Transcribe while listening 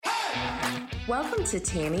Welcome to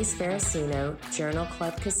Tammy Sparacino Journal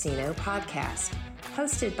Club Casino podcast,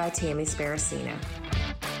 hosted by Tammy Sparacino.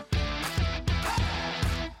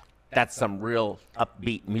 That's some real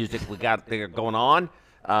upbeat music we got there going on.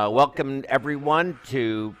 Welcome everyone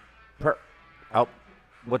to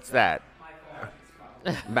what's that?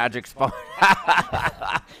 Magic Spawn.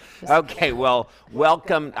 Okay, well,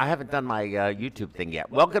 welcome. I haven't done my YouTube thing yet.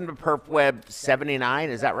 Welcome to PerfWeb 79.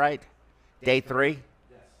 Is that right? Day 3?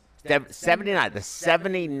 Yes. 79. The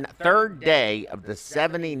 73rd day of the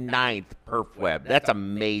 79th PerfWeb. That's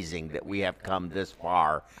amazing that we have come this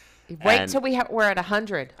far. Wait till we're at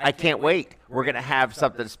 100. I can't wait. We're going to have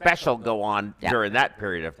something special go on during that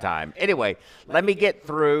period of time. Anyway, let me get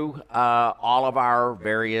through all of our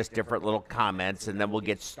various different little comments, and then we'll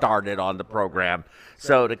get started on the program.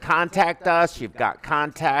 So to contact us, you've got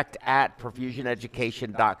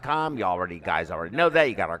contact@perfusioneducation.com. You guys already know that.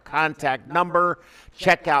 You got our contact number.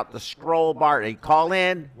 Check out the scroll bar. And call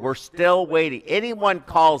in. We're still waiting. Anyone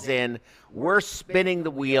calls in, we're spinning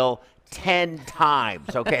the wheel 10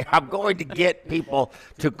 times, okay? I'm going to get people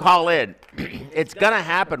to call in. It's going to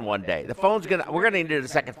happen one day. We're going to need a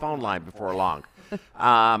second phone line before long.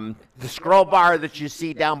 The scroll bar that you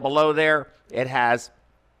see down below there, it has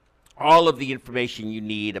all of the information you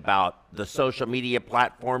need about the social media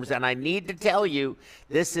platforms. And I need to tell you,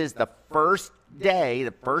 this is the first day,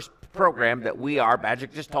 the first program that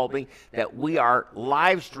Magic just told me, that we are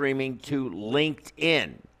live streaming to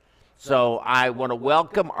LinkedIn. So I want to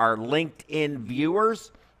welcome our LinkedIn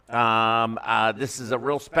viewers. This is a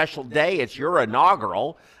real special day. It's your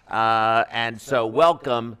inaugural. And so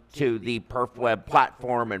welcome to the PerfWeb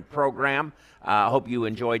platform and program. I hope you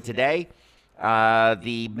enjoyed today.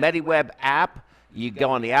 The MediWeb app, you go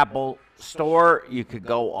on the Apple Store. You could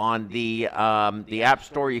go on the App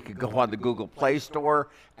Store. You could go on the Google Play Store,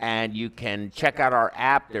 and you can check out our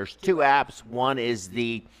app. There's 2 apps. One is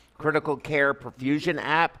the Critical Care Perfusion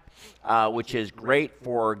app, which is great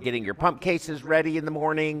for getting your pump cases ready in the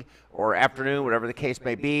morning or afternoon, whatever the case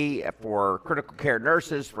may be, for critical care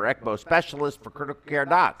nurses, for ECMO specialists, for critical care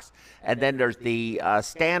docs. And then there's the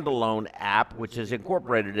standalone app, which is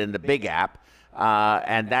incorporated in the big app,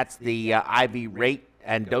 and that's the IV rate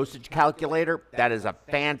and dosage calculator. That is a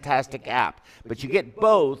fantastic app. But you get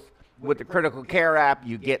both. With the critical care app,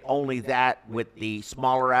 you get only that. With the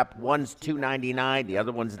smaller app, one's $2.99, the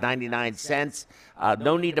other one's 99 cents.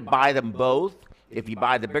 No need to buy them both if you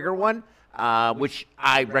buy the bigger one, which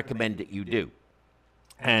I recommend that you do.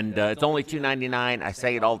 And it's only $2.99. I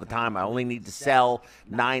say it all the time. I only need to sell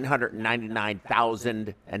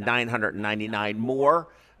 999,999 more,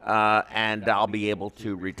 and I'll be able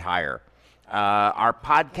to retire. Our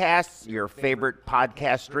podcasts, your favorite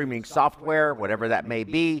podcast streaming software, whatever that may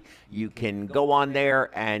be, you can go on there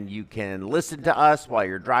and you can listen to us while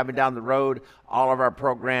you're driving down the road. All of our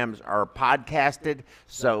programs are podcasted,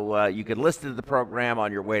 so you can listen to the program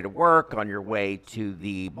on your way to work, on your way to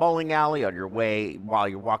the bowling alley, on your way while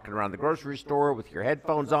you're walking around the grocery store with your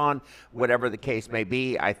headphones on, whatever the case may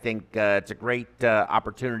be. I think it's a great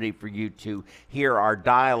opportunity for you to hear our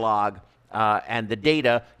dialogue. And the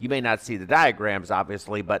data, you may not see the diagrams,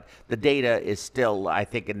 obviously, but the data is still, I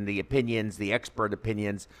think, in the opinions, the expert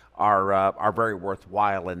opinions are very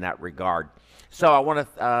worthwhile in that regard. So I want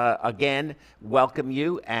to, again, welcome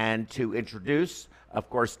you and to introduce, of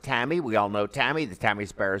course, Tammy. We all know Tammy. The Tammy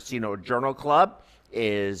Sparacino Journal Club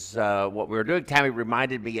is what we were doing. Tammy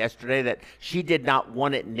reminded me yesterday that she did not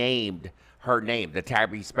want it named her name, the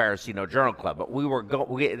Tammy Sparacino Journal Club, but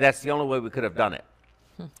that's the only way we could have done it.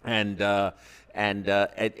 And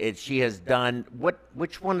she has done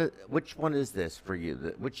which one is this for you?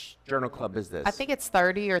 Which journal club is this? I think it's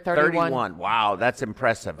 30 or 31. 31. Wow, that's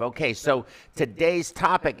impressive. Okay, so today's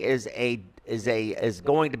topic is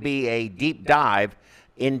going to be a deep dive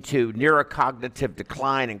into neurocognitive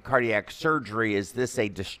decline and cardiac surgery. Is this a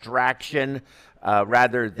distraction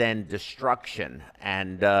rather than destruction?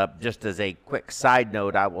 And just as a quick side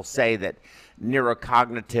note, I will say that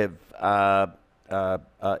neurocognitive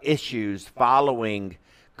issues following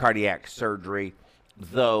cardiac surgery,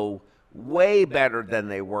 though way better than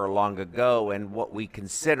they were long ago, and what we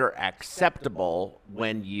consider acceptable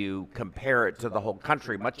when you compare it to the whole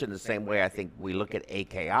country, much in the same way I think we look at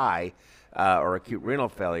AKI or acute renal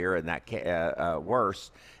failure, and that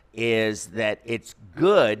worse, is that it's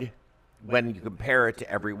good when you compare it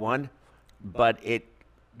to everyone, but it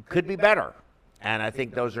could be better. And I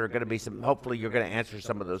think those are going to be hopefully you're going to answer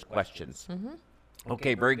some of those questions. Mm-hmm.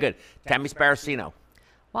 Okay, very good. Tammy Sparacino.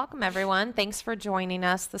 Welcome, everyone. Thanks for joining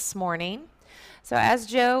us this morning. So as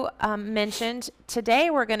Joe mentioned, today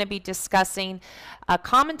we're going to be discussing a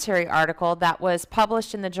commentary article that was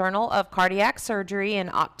published in the Journal of Cardiac Surgery in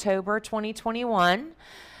October 2021.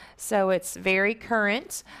 So it's very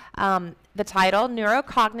current. The title,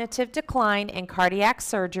 Neurocognitive Decline in Cardiac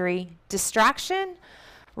Surgery, Distraction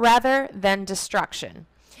Rather Than Destruction.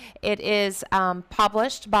 It is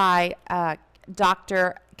published by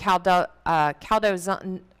Dr.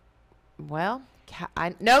 Caldonazzo.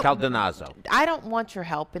 Caldonazzo. I don't want your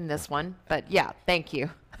help in this one, but yeah, thank you.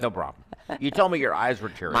 No problem. You told me your eyes were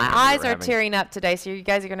tearing up. My eyes are tearing up today, so you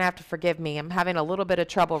guys are going to have to forgive me. I'm having a little bit of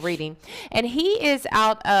trouble reading. And he is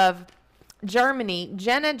out of Germany,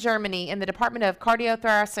 Jena, Germany, in the Department of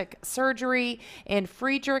Cardiothoracic Surgery in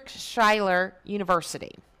Friedrich Schiller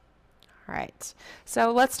University. All right,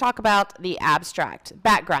 so let's talk about the abstract.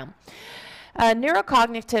 Background.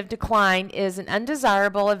 Neurocognitive decline is an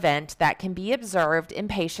undesirable event that can be observed in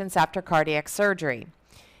patients after cardiac surgery.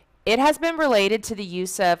 It has been related to the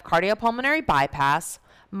use of cardiopulmonary bypass.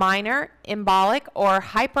 Minor embolic or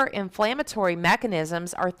hyperinflammatory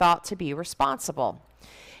mechanisms are thought to be responsible.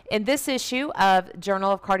 In this issue of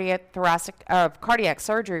Journal of Cardiac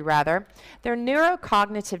Surgery, their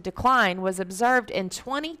neurocognitive decline was observed in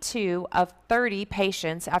 22 of 30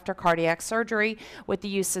 patients after cardiac surgery with the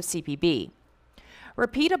use of CPB.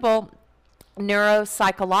 Repeatable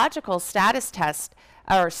neuropsychological status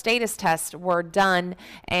tests were done,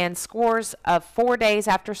 and scores of 4 days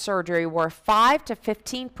after surgery were 5 to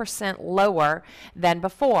 15% lower than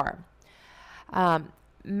before.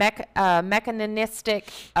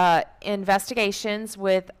 Mechanistic investigations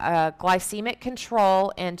with glycemic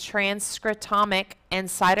control and transcriptomic and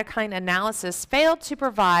cytokine analysis failed to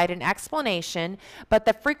provide an explanation, but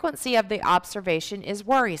the frequency of the observation is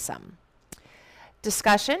worrisome.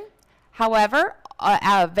 Discussion. However,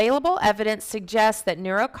 available evidence suggests that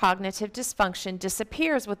neurocognitive dysfunction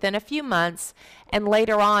disappears within a few months, and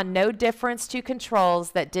later on, no difference to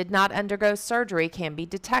controls that did not undergo surgery can be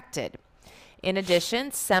detected. In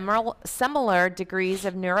addition, similar degrees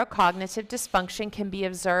of neurocognitive dysfunction can be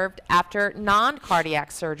observed after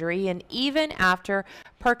non-cardiac surgery and even after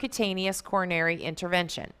percutaneous coronary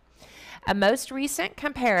intervention. A most recent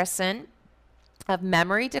comparison of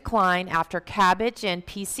memory decline after CABG and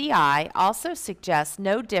PCI also suggests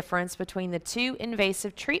no difference between the two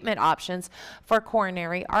invasive treatment options for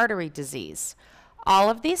coronary artery disease. All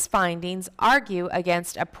of these findings argue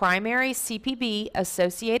against a primary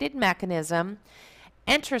CPB-associated mechanism.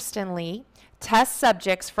 Interestingly, test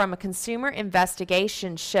subjects from a consumer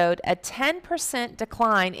investigation showed a 10%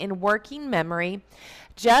 decline in working memory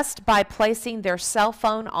just by placing their cell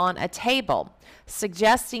phone on a table,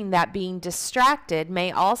 suggesting that being distracted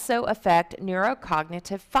may also affect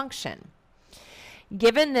neurocognitive function.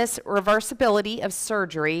 Given this reversibility of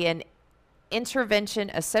surgery and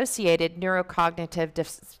intervention-associated neurocognitive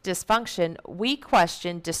dysfunction, we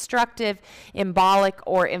question destructive, embolic,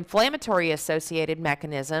 or inflammatory-associated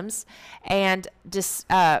mechanisms and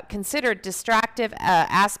considered distractive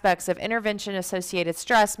aspects of intervention-associated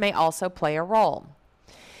stress may also play a role.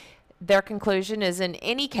 Their conclusion is, in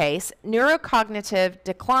any case, neurocognitive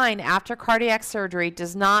decline after cardiac surgery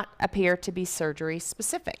does not appear to be surgery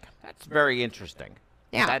specific. That's very interesting.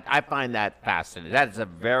 Yeah. I find that fascinating. That is a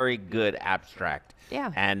very good abstract.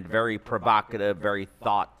 Yeah. And very provocative, very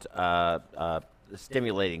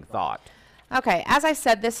stimulating thought. Okay, as I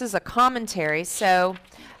said, this is a commentary, so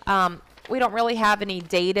we don't really have any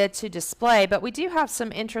data to display, but we do have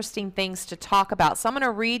some interesting things to talk about. So I'm going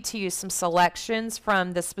to read to you some selections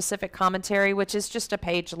from the specific commentary, which is just a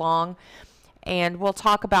page long, and we'll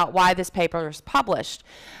talk about why this paper is published.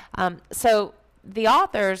 So the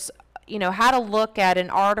authors had a look at an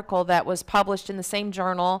article that was published in the same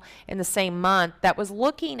journal in the same month that was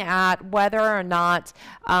looking at whether or not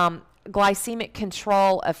glycemic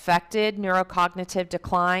control affected neurocognitive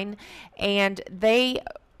decline, and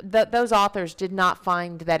those authors did not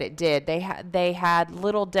find that it did. They had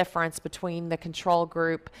little difference between the control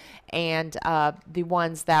group and the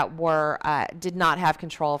ones that did not have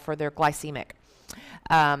control for their glycemic.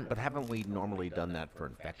 But haven't we normally done that for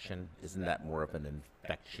infection? Isn't that more of an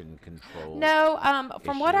infection control? No,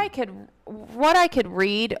 from what I could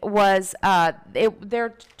read was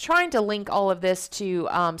they're trying to link all of this to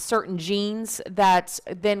certain genes that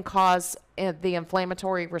then cause the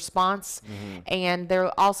inflammatory response, and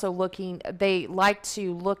they're also they like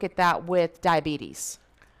to look at that with diabetes.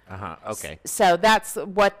 Okay. So that's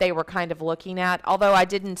what they were kind of looking at. Although I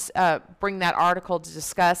didn't bring that article to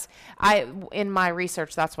discuss, in my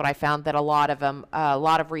research, that's what I found, that a lot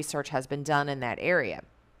of research has been done in that area.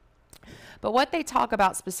 But what they talk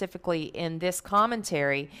about specifically in this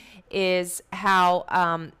commentary is how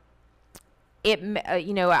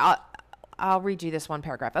I'll read you this one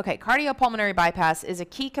paragraph. Okay, cardiopulmonary bypass is a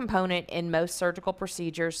key component in most surgical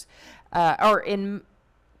procedures,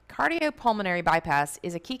 Cardiopulmonary bypass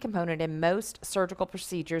is a key component in most surgical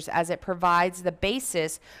procedures as it provides the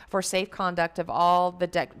basis for safe conduct of all the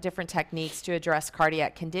different techniques to address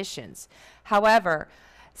cardiac conditions. However,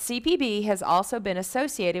 CPB has also been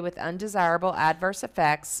associated with undesirable adverse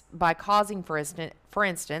effects by causing, for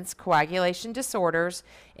instance, coagulation disorders,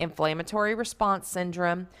 inflammatory response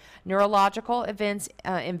syndrome, neurological events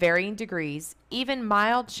in varying degrees. Even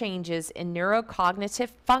mild changes in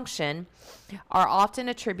neurocognitive function are often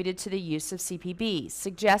attributed to the use of CPB,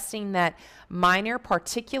 suggesting that minor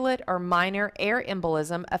particulate or minor air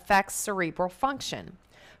embolism affects cerebral function.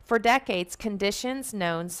 For decades, conditions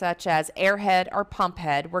known such as airhead or pump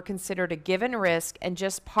head were considered a given risk and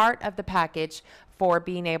just part of the package for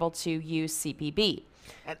being able to use CPB.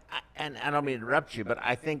 And I don't mean to interrupt you, but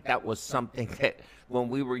I think that was something that when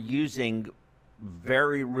we were using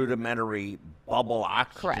very rudimentary bubble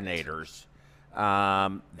oxygenators,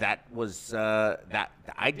 that was that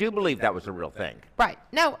I do believe that was a real thing. Right.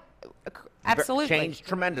 No, absolutely. Changed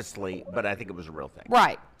tremendously, but I think it was a real thing.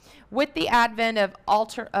 Right. With the advent of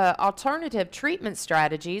alternative treatment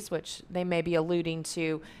strategies, which they may be alluding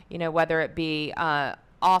to, whether it be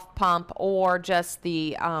off pump or just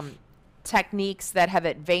the techniques that have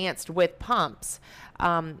advanced with pumps,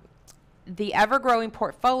 the ever-growing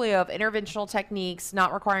portfolio of interventional techniques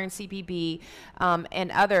not requiring CPB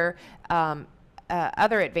and other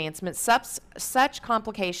advancements, such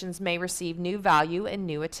complications may receive new value and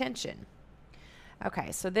new attention.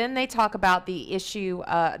 Okay, so then they talk about the issue,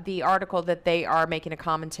 the article that they are making a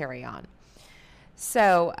commentary on.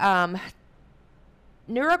 So,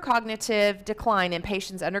 neurocognitive decline in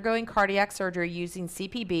patients undergoing cardiac surgery using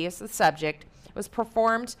CPB as the subject was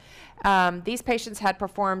performed. These patients had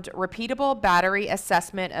performed repeatable battery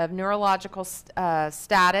assessment of neurological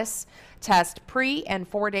status test pre and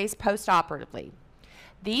 4 days post-operatively.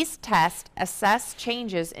 These tests assess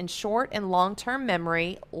changes in short and long-term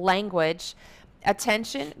memory, language,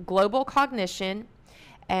 attention, global cognition,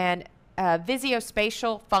 and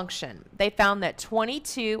visuospatial function. They found that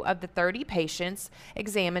 22 of the 30 patients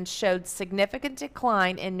examined showed significant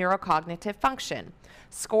decline in neurocognitive function.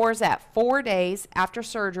 Scores at 4 days after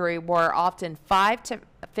surgery were often 5 to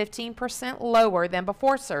 15% lower than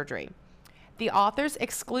before surgery. The authors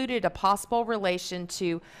excluded a possible relation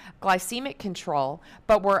to glycemic control,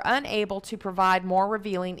 but were unable to provide more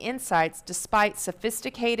revealing insights despite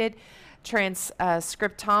sophisticated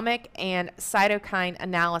transcriptomic and cytokine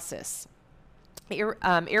analysis.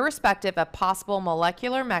 Irrespective of possible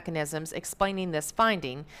molecular mechanisms explaining this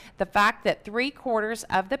finding, the fact that 3/4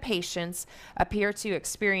 of the patients appear to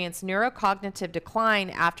experience neurocognitive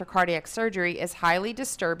decline after cardiac surgery is highly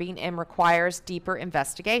disturbing and requires deeper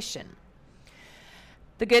investigation.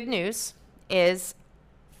 The good news is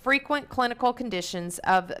frequent clinical conditions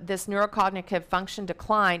of this neurocognitive function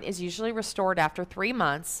decline is usually restored after 3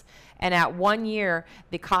 months, and at 1 year,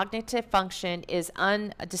 the cognitive function is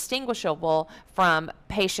undistinguishable from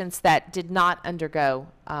patients that did not undergo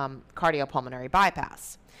cardiopulmonary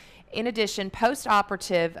bypass. In addition,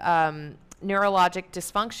 post-operative neurologic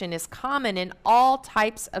dysfunction is common in all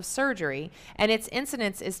types of surgery, and its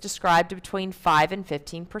incidence is described between 5 and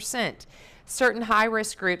 15%. Certain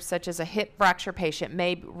high-risk groups, such as a hip fracture patient,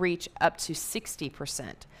 may reach up to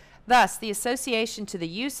 60%. Thus, the association to the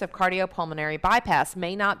use of cardiopulmonary bypass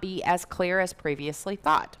may not be as clear as previously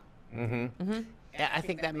thought. I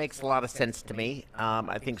think that makes a lot of sense to me.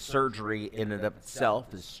 I think surgery in and of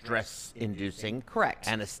itself is stress-inducing. Correct.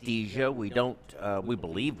 Anesthesia, we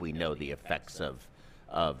believe we know the effects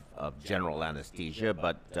of general anesthesia,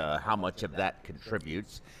 but how much of that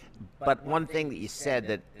contributes. But one thing that you said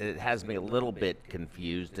that it has me a little bit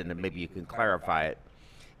confused, and maybe you can clarify it,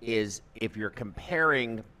 is if you're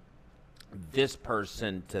comparing this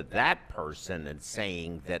person to that person and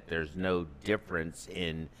saying that there's no difference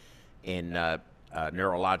in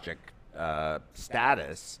neurologic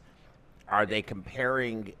status, are they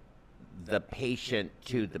comparing the patient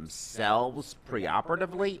to themselves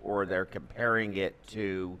preoperatively, or they're comparing it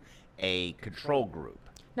to a control group?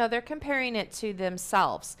 No, they're comparing it to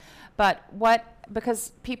themselves. But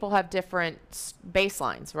because people have different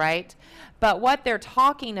baselines, right? But what they're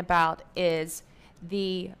talking about is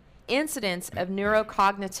the incidence of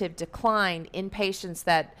neurocognitive decline in patients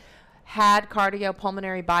that had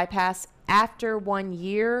cardiopulmonary bypass. After 1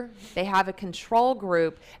 year, they have a control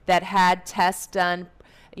group that had tests done,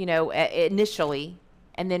 initially,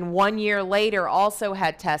 and then 1 year later also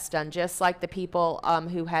had tests done, just like the people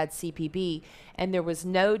who had CPB, and there was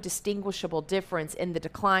no distinguishable difference in the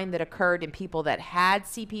decline that occurred in people that had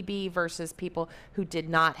CPB versus people who did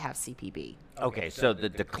not have CPB. Okay, so the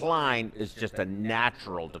decline is just a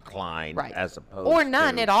natural decline, Right. as opposed Or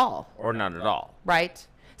none at all. Or none at all. Right?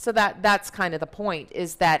 So that's kind of the point,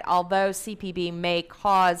 is that although CPB may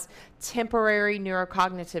cause temporary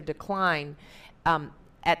neurocognitive decline,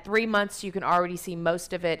 at 3 months you can already see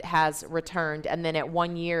most of it has returned, and then at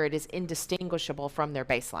 1 year it is indistinguishable from their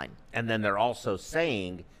baseline. And then they're also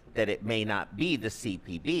saying that it may not be the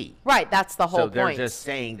CPB. Right, that's the whole So point. they're just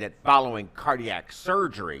saying that following cardiac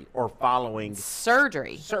surgery or following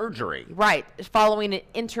surgery, right, following an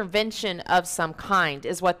intervention of some kind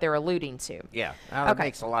is what they're alluding to. Yeah, that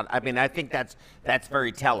makes a lot. I mean, I think that's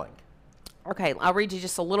very telling. Okay, I'll read you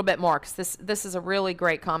just a little bit more, because this is a really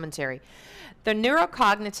great commentary. The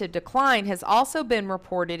neurocognitive decline has also been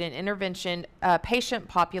reported in intervention patient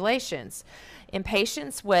populations. In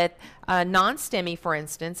patients with non-STEMI, for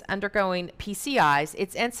instance, undergoing PCIs,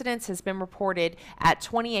 its incidence has been reported at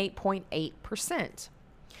 28.8%.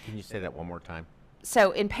 Can you say that one more time?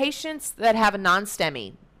 So in patients that have a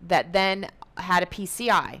non-STEMI that then had a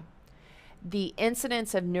PCI, the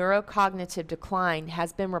incidence of neurocognitive decline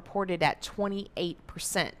has been reported at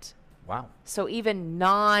 28%. Wow. So even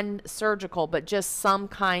non-surgical, but just some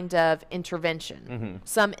kind of intervention,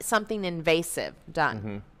 something invasive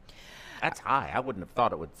done. That's high. I wouldn't have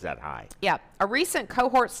thought it was that high. Yeah. A recent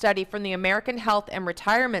cohort study from the American Health and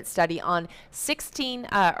Retirement Study on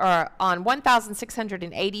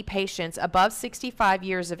 1,680 patients above 65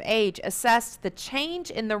 years of age assessed the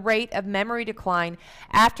change in the rate of memory decline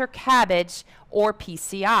after CABG or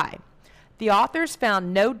PCI. The authors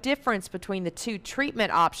found no difference between the two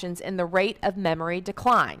treatment options in the rate of memory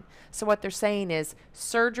decline. So what they're saying is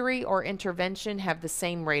surgery or intervention have the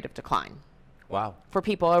same rate of decline. Wow. For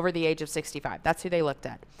people over the age of 65. That's who they looked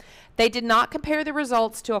at. They did not compare the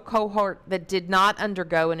results to a cohort that did not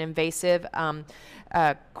undergo an invasive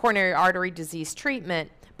coronary artery disease treatment,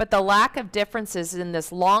 but the lack of differences in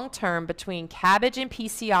this long term between CABG and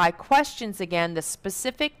PCI questions again the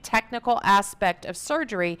specific technical aspect of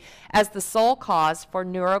surgery as the sole cause for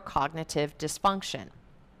neurocognitive dysfunction.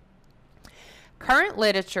 Current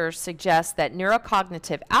literature suggests that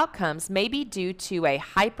neurocognitive outcomes may be due to a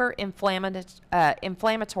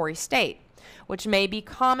hyperinflammatory state, which may be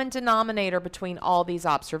common denominator between all these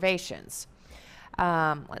observations.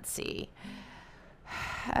 Let's see.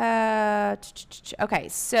 Okay,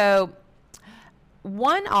 so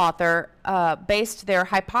one author based their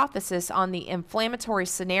hypothesis on the inflammatory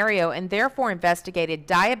scenario and therefore investigated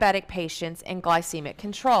diabetic patients and glycemic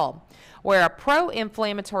control, where a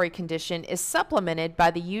pro-inflammatory condition is supplemented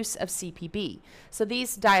by the use of CPB. So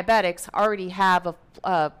these diabetics already have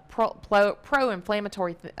a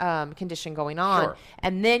pro-inflammatory condition going on, Sure.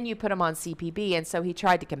 and then you put them on CPB, and so he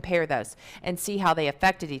tried to compare those and see how they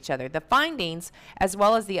affected each other. The findings, as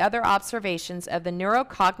well as the other observations of the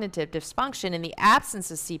neurocognitive dysfunction in the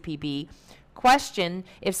absence of CPB, question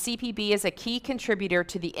if CPB is a key contributor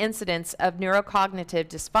to the incidence of neurocognitive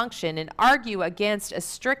dysfunction and argue against a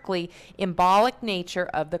strictly embolic nature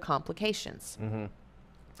of the complications.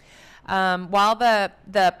 While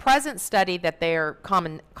the present study that they're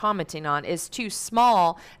commenting on is too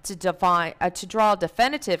small to draw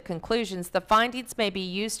definitive conclusions, the findings may be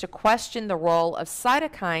used to question the role of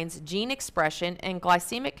cytokines, gene expression, and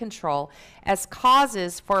glycemic control as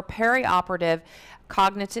causes for perioperative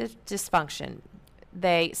cognitive dysfunction.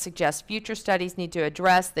 They suggest future studies need to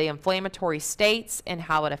address the inflammatory states and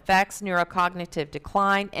how it affects neurocognitive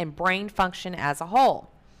decline and brain function as a whole.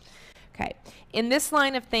 Okay. In this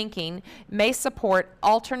line of thinking may support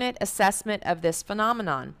alternate assessment of this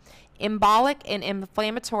phenomenon. Embolic and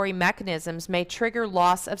inflammatory mechanisms may trigger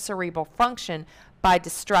loss of cerebral function by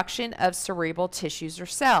destruction of cerebral tissues or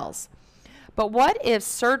cells. But what if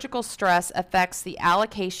surgical stress affects the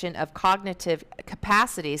allocation of cognitive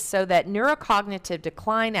capacities so that neurocognitive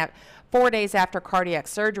decline at 4 days after cardiac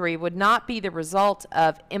surgery would not be the result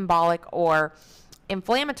of embolic or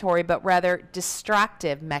inflammatory, but rather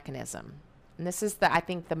distractive mechanism? And this is, I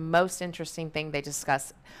think, the most interesting thing they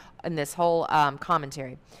discuss in this whole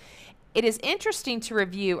commentary. It is interesting to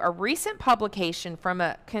review a recent publication from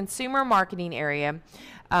a consumer marketing area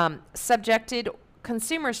subjected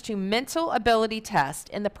consumers to mental ability test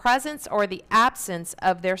in the presence or the absence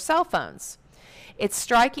of their cell phones. It's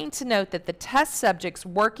striking to note that the test subjects'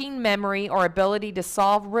 working memory or ability to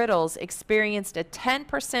solve riddles experienced a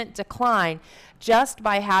 10% decline just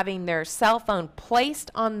by having their cell phone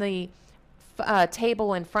placed on the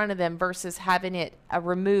table in front of them versus having it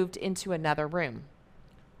removed into another room.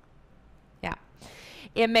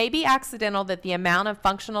 It may be accidental that the amount of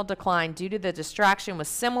functional decline due to the distraction was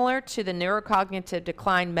similar to the neurocognitive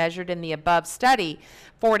decline measured in the above study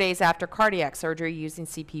 4 days after cardiac surgery using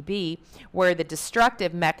CPB, where the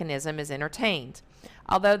destructive mechanism is entertained.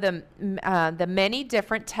 Although the many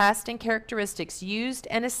different tests and characteristics used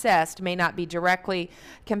and assessed may not be directly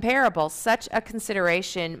comparable, such a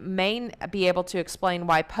consideration may be able to explain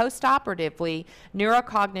why postoperatively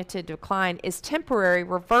neurocognitive decline is temporary,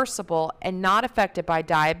 reversible, and not affected by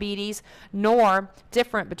diabetes, nor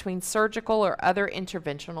different between surgical or other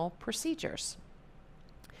interventional procedures.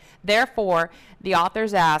 Therefore, the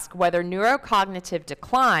authors ask whether neurocognitive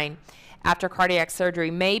decline after cardiac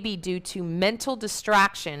surgery may be due to mental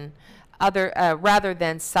distraction rather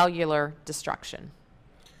than cellular destruction.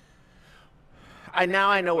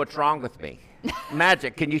 Now I know what's wrong with me.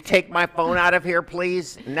 Magic, can you take my phone out of here,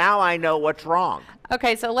 please? Now I know what's wrong.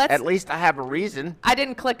 Okay, so let's... At least I have a reason. I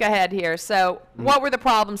didn't click ahead here. So what were the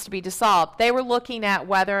problems to be solved? They were looking at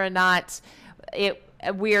whether or not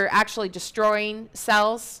we're actually destroying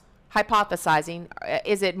cells, hypothesizing.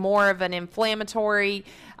 Is it more of an inflammatory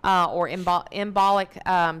or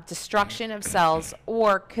embolic destruction of cells,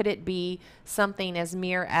 or could it be something as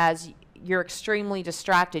mere as you're extremely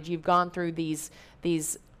distracted? You've gone through these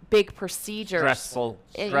big procedures. Stressful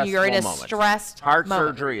You're in a moment. stressed Heart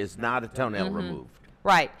moment. surgery is not a toenail removed.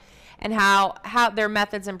 Right. And how their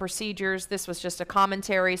methods and procedures, this was just a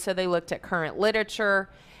commentary, so they looked at current literature.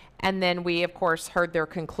 And then we, of course, heard their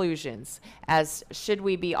conclusions, as should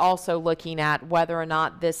we be also looking at whether or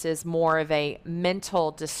not this is more of a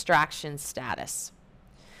mental distraction status.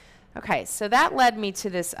 Okay, so that led me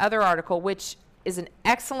to this other article, which is an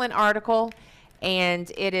excellent article,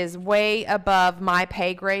 and it is way above my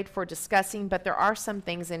pay grade for discussing, but there are some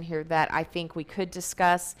things in here that I think we could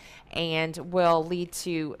discuss and will lead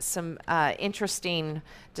to some interesting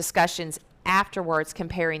discussions afterwards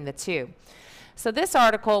comparing the two. So this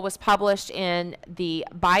article was published in the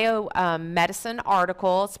Biomedicine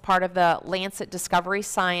article. It's part of the Lancet Discovery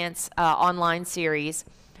Science online series.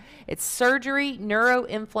 It's Surgery,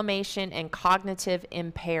 Neuroinflammation, and Cognitive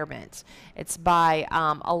Impairment. It's by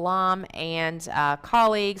Alam and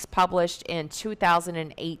colleagues, published in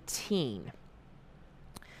 2018.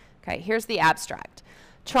 Okay, here's the abstract.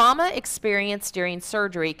 Trauma experienced during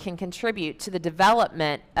surgery can contribute to the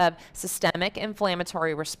development of systemic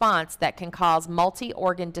inflammatory response that can cause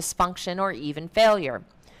multi-organ dysfunction or even failure.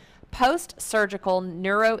 Post-surgical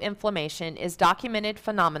neuroinflammation is a documented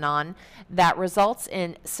phenomenon that results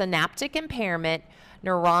in synaptic impairment,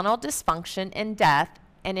 neuronal dysfunction and death,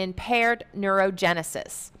 and impaired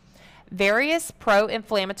neurogenesis. Various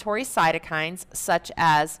pro-inflammatory cytokines, such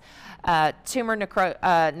as tumor necrosis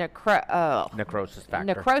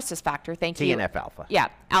factor, thank you. TNF-alpha. Yeah,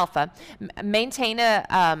 alpha. Maintain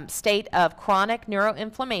a state of chronic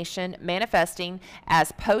neuroinflammation manifesting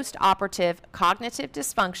as post-operative cognitive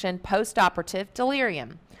dysfunction, post-operative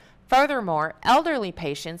delirium. Furthermore, elderly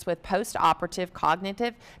patients with post-operative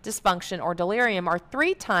cognitive dysfunction or delirium are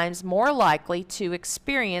 3 times more likely to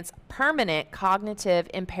experience permanent cognitive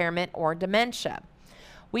impairment or dementia.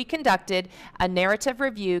 We conducted a narrative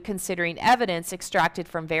review considering evidence extracted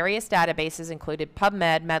from various databases, including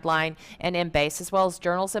PubMed, Medline, and Embase, as well as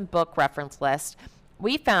journals and book reference lists.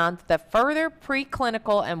 We found that further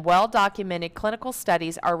preclinical and well-documented clinical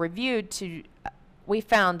studies are reviewed to we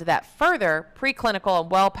found that further preclinical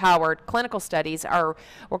and well-powered clinical studies are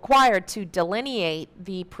required to delineate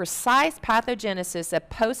the precise pathogenesis of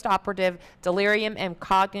post-operative delirium and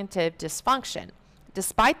cognitive dysfunction.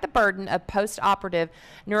 Despite the burden of post-operative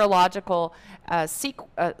neurological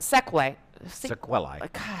sequelae.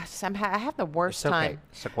 Gosh, I have the worst time.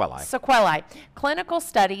 Sequelae. Clinical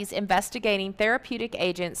studies investigating therapeutic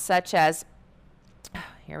agents such as,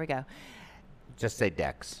 here we go. Just say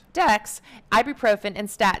Dex. Dex, ibuprofen, and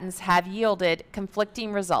statins have yielded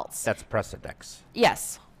conflicting results. That's Precedex.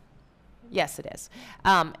 Yes. Yes, it is.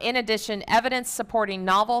 In addition, evidence supporting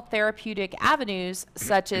novel therapeutic avenues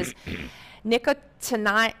such as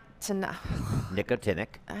nicotinic.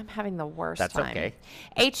 I'm having the worst That's time. Okay.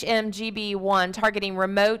 HMGB1 targeting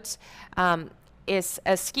remote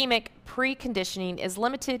ischemic preconditioning is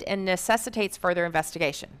limited and necessitates further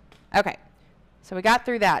investigation. Okay. So we got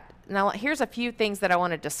through that. Now here's a few things that I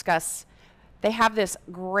want to discuss. They have this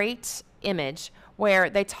great image where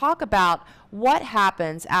they talk about what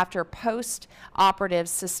happens after post-operative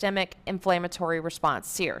systemic inflammatory response,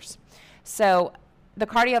 SIRS. So the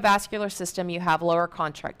cardiovascular system, you have lower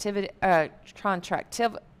contractility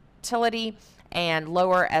and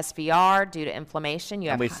lower SVR due to inflammation.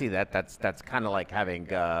 And we see that. That's kind of like having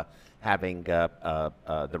having the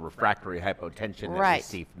refractory hypotension that we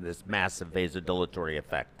see from this massive vasodilatory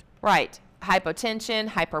effect. Right. Hypotension,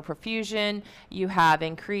 hyperperfusion, you have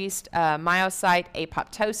increased myocyte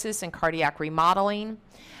apoptosis and cardiac remodeling.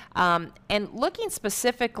 And looking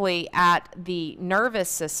specifically at the nervous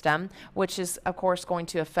system, which is, of course, going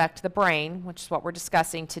to affect the brain, which is what we're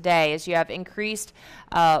discussing today, is you have increased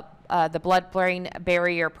the blood-brain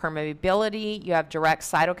barrier permeability, you have direct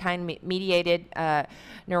cytokine-mediated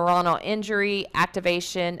neuronal injury,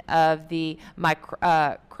 activation of the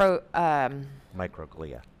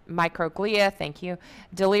microglia, thank you,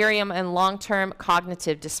 delirium, and long-term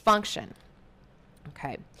cognitive dysfunction.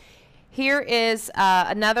 Okay. Here is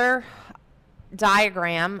another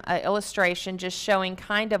diagram, illustration, just showing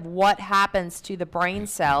kind of what happens to the brain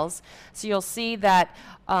cells. So you'll see that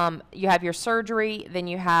you have your surgery, then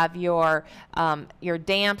you have your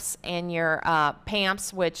DAMPs and your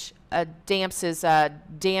PAMPs, which DAMPs is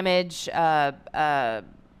damage.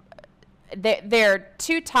 There are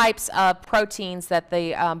two types of proteins that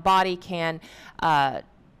the body can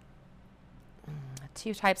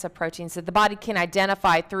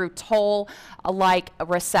identify through toll-like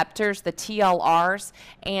receptors, the TLRs,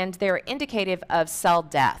 and they're indicative of cell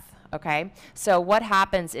death. Okay, so what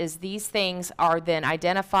happens is these things are then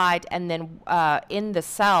identified and then in the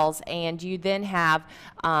cells, and you then have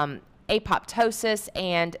apoptosis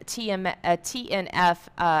and TNF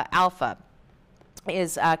alpha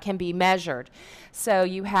can be measured. So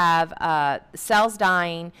you have cells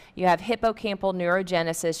dying, you have hippocampal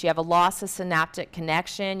neurogenesis, you have a loss of synaptic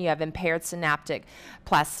connection, you have impaired synaptic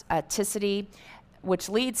plasticity, which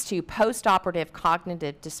leads to postoperative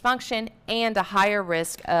cognitive dysfunction and a higher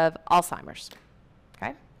risk of Alzheimer's.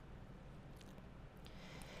 Okay.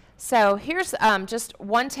 So here's just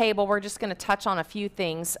one table. We're just going to touch on a few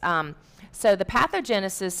things. So the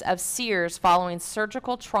pathogenesis of sears following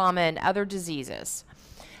surgical trauma and other diseases.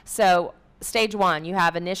 So stage 1, you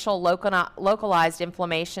have initial localized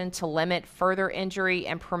inflammation to limit further injury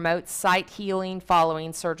and promote site healing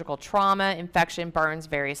following surgical trauma, infection, burns,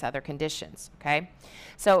 various other conditions. Okay,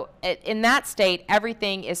 so in that state,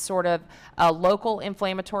 everything is sort of a local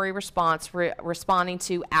inflammatory response responding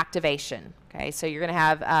to activation. Okay, so you're going to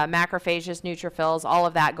have macrophages, neutrophils, all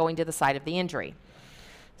of that going to the site of the injury.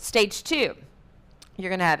 Stage 2, you're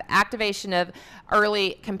going to have activation of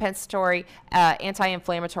early compensatory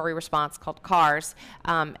anti-inflammatory response called CARS,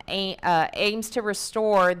 aims to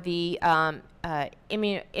restore the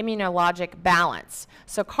immunologic balance.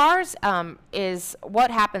 So CARS is what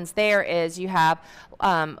happens there is you have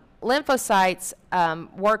lymphocytes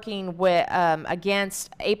working with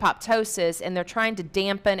against apoptosis, and they're trying to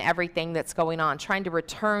dampen everything that's going on, trying to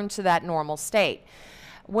return to that normal state.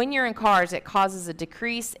 When you're in CARS, it causes a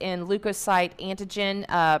decrease in leukocyte antigen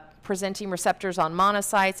presenting receptors on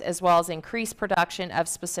monocytes, as well as increased production of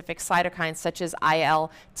specific cytokines such as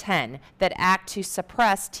IL-10 that act to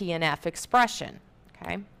suppress TNF expression.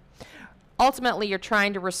 Okay. Ultimately, you're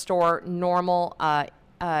trying to restore normal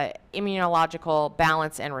immunological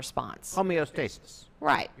balance and response. Homeostasis.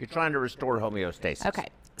 Right. You're trying to restore homeostasis. Okay.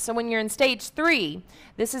 So when you're in stage 3,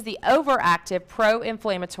 this is the overactive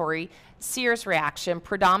pro-inflammatory Sears reaction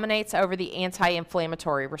predominates over the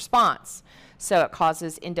anti-inflammatory response. So it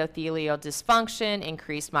causes endothelial dysfunction,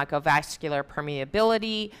 increased microvascular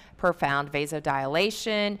permeability, profound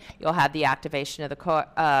vasodilation. You'll have the activation of the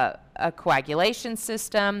coagulation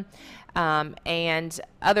system, and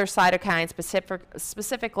other cytokines,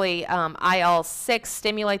 specifically IL-6,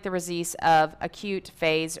 stimulate the release of acute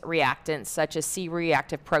phase reactants such as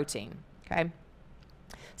C-reactive protein. Okay.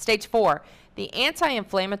 Stage 4, the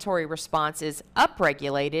anti-inflammatory response is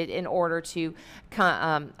upregulated in order to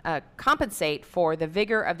compensate for the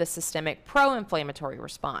vigor of the systemic pro-inflammatory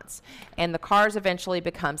response, and the CARS eventually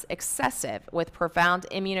becomes excessive with profound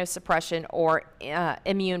immunosuppression or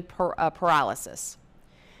immune paralysis.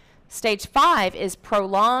 Stage 5 is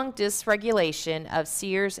prolonged dysregulation of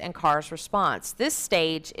Sears and CARS response. This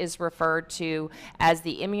stage is referred to as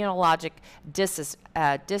the immunologic dissonance.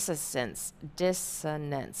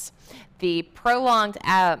 The prolonged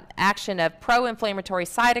action of pro-inflammatory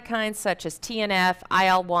cytokines such as TNF,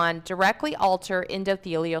 IL-1 directly alter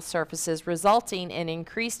endothelial surfaces, resulting in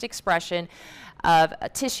increased expression of a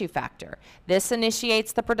tissue factor. This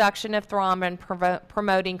initiates the production of thrombin,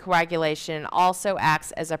 promoting coagulation, and also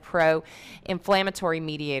acts as a pro-inflammatory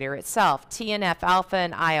mediator itself. TNF-alpha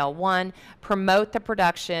and IL-1 promote the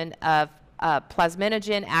production of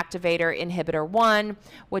plasminogen activator inhibitor 1,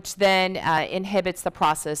 which then inhibits the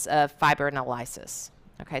process of fibrinolysis.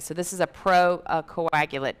 Okay, so this is a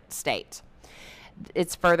pro-coagulant state.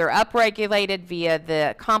 It's further upregulated via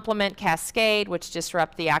the complement cascade, which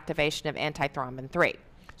disrupt the activation of antithrombin 3.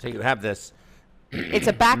 So you have this It's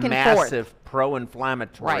a back and massive forth.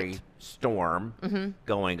 pro-inflammatory Right. storm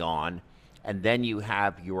going on, and then you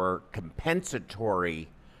have your compensatory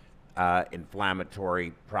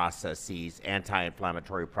inflammatory processes,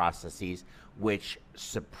 anti-inflammatory processes, which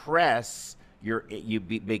suppress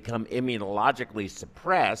become immunologically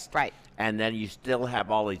suppressed, Right. and then you still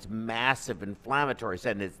have all these massive inflammatories,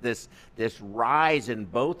 and it's this rise in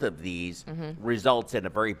both of these results in a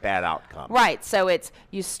very bad outcome. Right. So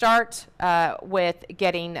you start with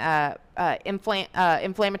getting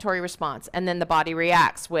inflammatory response, and then the body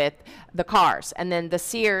reacts with the CARs, and then the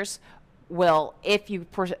SEERs will, if you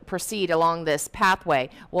proceed along this pathway,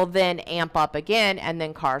 will then amp up again, and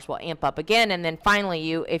then CARs will amp up again, and then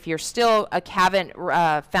finally if you're still haven't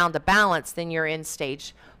found a balance, then you're in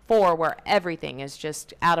stage 4, where everything is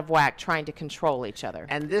just out of whack, trying to control each other.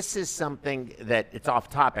 And this is something that, it's off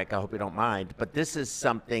topic, I hope you don't mind, but this is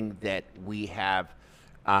something that we have,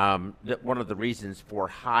 that one of the reasons for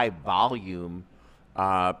high volume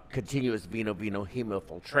continuous veno-veno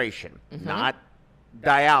hemofiltration, not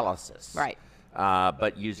dialysis, Right.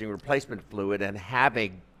 but using replacement fluid and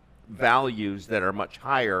having values that are much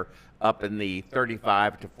higher, up in the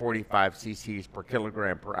 35 to 45 cc's per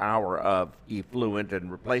kilogram per hour of effluent and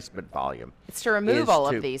replacement volume. It's to remove all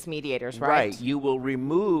of these mediators, right? Right. You will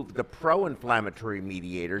remove the pro-inflammatory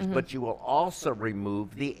mediators, but you will also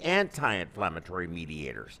remove the anti-inflammatory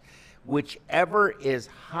mediators. Whichever is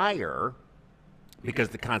higher, because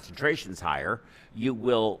the concentration's higher, you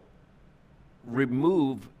will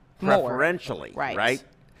remove preferentially, right?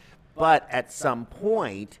 But at some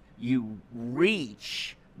point, you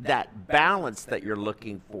reach that balance that you're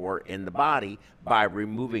looking for in the body by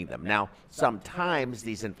removing them. Now, sometimes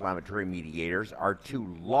these inflammatory mediators are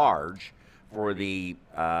too large for the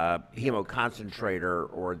hemoconcentrator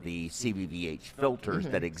or the CVVH filters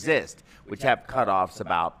that exist, which have cutoffs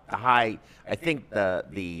about the high. I think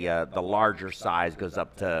the larger size goes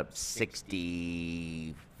up to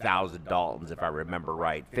 60,000 Daltons, if I remember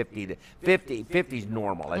right. 50 is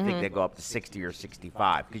normal. I think they go up to 60 or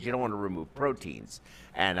 65 because you don't want to remove proteins,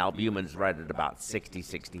 and albumin's right at about 60,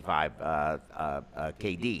 65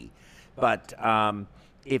 kD. But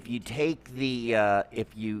if you take if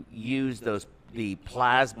you use the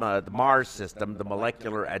plasma, the MARS system, the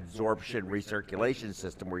molecular adsorption recirculation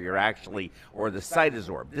system, where you're actually, or the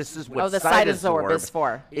cytosorb. This is what the cytosorb is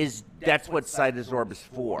for. That's what cytosorb is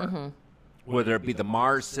for. Whether it be the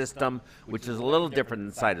MARS system, which is a little different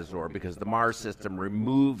than cytosorb, because the MARS system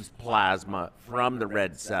removes plasma from the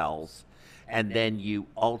red cells, and then you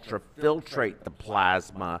ultrafiltrate the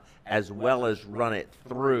plasma as well as run it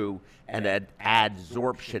through an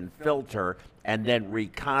adsorption filter, and then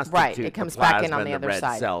reconstitute it comes the plasma back in on the and the other red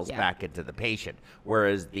side. cells Yeah. back into the patient.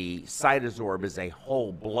 Whereas the cytosorb is a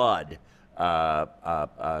whole blood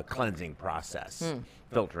cleansing process,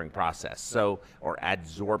 filtering process, or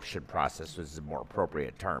adsorption process is a more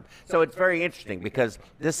appropriate term. So it's very interesting because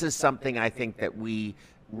this is something I think that we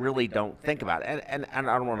really don't think about. And I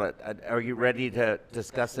don't want to, are you ready to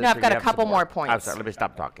discuss this? No, I've or got you a have couple some more points. I'm sorry, let me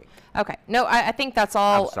stop talking. Okay. No, I think that's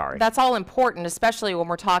all. I'm sorry. That's all important, especially when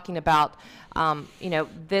we're talking about,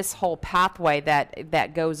 this whole pathway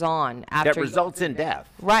that goes on after. That results in death.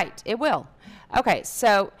 Right. It will. Okay.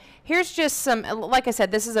 So here's just some. Like I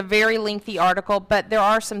said, this is a very lengthy article, but there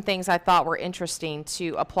are some things I thought were interesting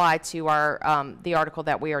to apply to our the article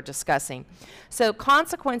that we are discussing. So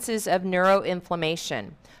consequences of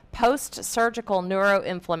neuroinflammation. Post-surgical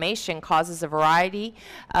neuroinflammation causes a variety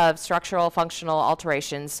of structural functional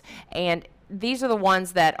alterations, and these are the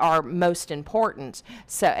ones that are most important,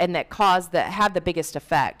 and that have the biggest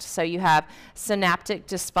effect. So you have synaptic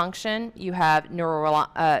dysfunction, you have neuronal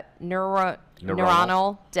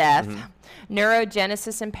death,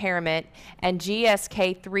 neurogenesis impairment, and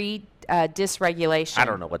GSK3 dysregulation. I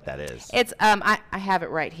don't know what that is. It's I have it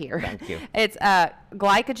right here. Thank you. It's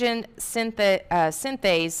glycogen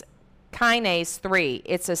synthase kinase 3.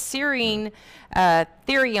 It's a serine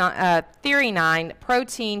threonine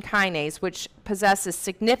protein kinase, which possesses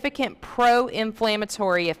significant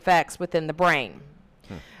pro-inflammatory effects within the brain.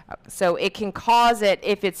 So it can cause it,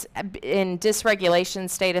 if it's in dysregulation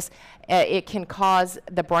status, it can cause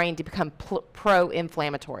the brain to become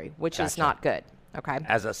pro-inflammatory, which is not good. Okay.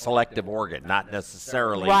 As a selective organ, not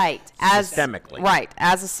necessarily systemically. Right,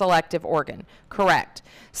 as a selective organ. Correct.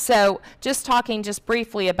 So just talking just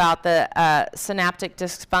briefly about the synaptic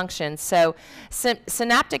dysfunction. So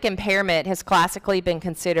synaptic impairment has classically been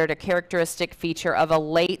considered a characteristic feature of a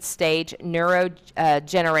late stage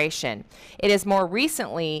neurodegeneration. It has more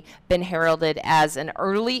recently been heralded as an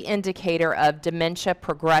early indicator of dementia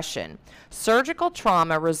progression. Surgical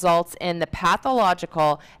trauma results in the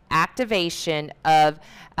pathological activation of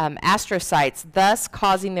astrocytes, thus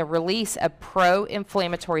causing the release of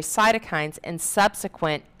pro-inflammatory cytokines and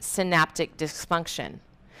subsequent synaptic dysfunction.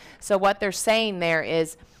 So what they're saying there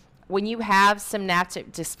is when you have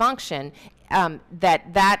synaptic dysfunction,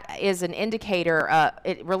 that is an indicator,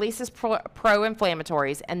 it releases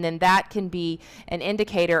pro-inflammatories, and then that can be an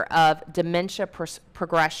indicator of dementia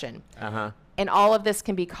progression. And all of this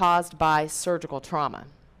can be caused by surgical trauma.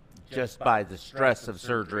 Just by the stress of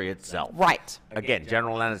surgery itself. Right. Again,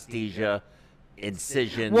 general anesthesia,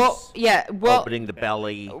 incisions, opening the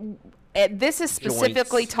belly. This is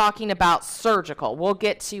specifically talking about surgical. We'll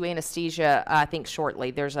get to anesthesia, I think,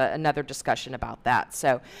 shortly. There's another discussion about that.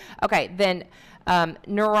 So, okay, then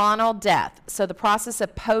neuronal death. So the process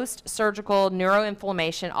of post-surgical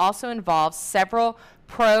neuroinflammation also involves several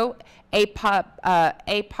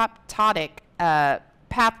pro-apoptotic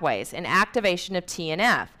pathways and activation of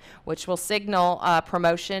TNF, which will signal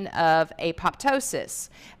promotion of apoptosis.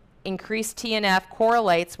 Increased TNF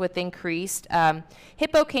correlates with increased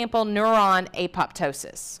hippocampal neuron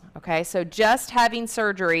apoptosis. Okay, so just having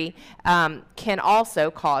surgery can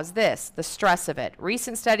also cause this, the stress of it.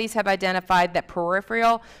 Recent studies have identified that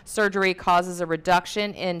peripheral surgery causes a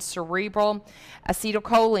reduction in cerebral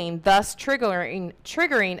acetylcholine, thus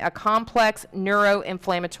triggering a complex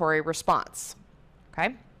neuroinflammatory response.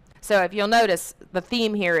 Okay, so if you'll notice, the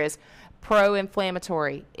theme here is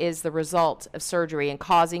pro-inflammatory is the result of surgery and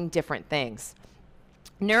causing different things.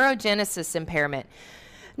 Neurogenesis impairment.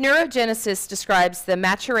 Neurogenesis describes the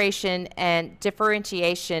maturation and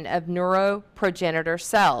differentiation of neuroprogenitor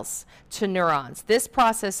cells to neurons. This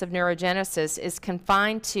process of neurogenesis is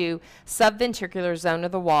confined to subventricular zone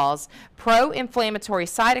of the walls. Pro-inflammatory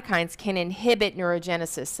cytokines can inhibit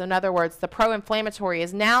neurogenesis. So in other words, the pro-inflammatory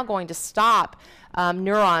is now going to stop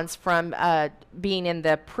neurons from being in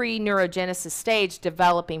the pre-neurogenesis stage,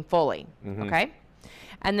 developing fully. Okay?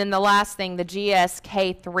 And then the last thing, the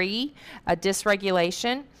GSK3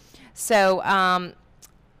 dysregulation. So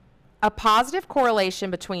a positive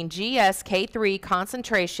correlation between GSK3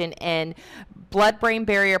 concentration and blood-brain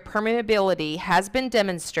barrier permeability has been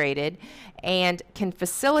demonstrated and can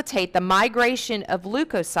facilitate the migration of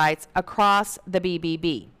leukocytes across the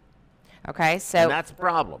BBB. Okay, so and that's a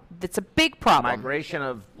problem. It's a big problem. Migration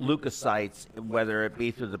of leukocytes, whether it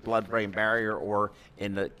be through the blood-brain barrier or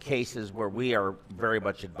in the cases where we are very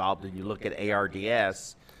much involved, and you look at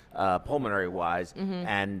ARDS, pulmonary-wise,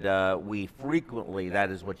 and we frequently,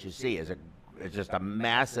 that is what you see, is just a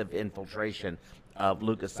massive infiltration of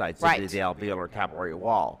leukocytes into the alveolar capillary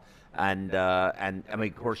wall. And I mean,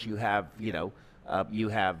 of course, you have,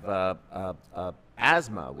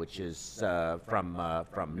 asthma, which is from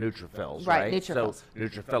neutrophils, right? Neutrophils. So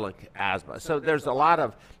neutrophilic asthma. So there's a lot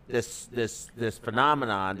of this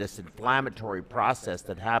phenomenon, this inflammatory process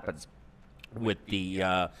that happens with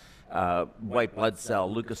the white blood cell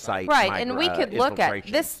leukocyte. Right, and we could look at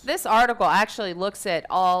this article actually looks at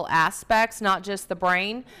all aspects, not just the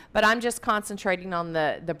brain, but I'm just concentrating on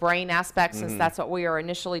the brain aspect since that's what we are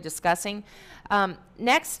initially discussing.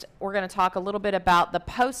 Next, we're going to talk a little bit about the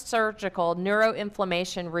post-surgical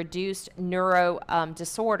neuroinflammation reduced neuro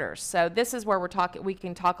disorders. So this is where we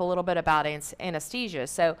can talk a little bit about anesthesia.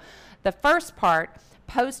 So the first part,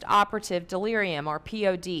 post-operative delirium, or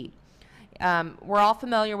POD. We're all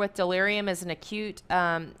familiar with delirium as an acute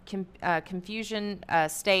confusion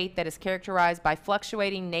state that is characterized by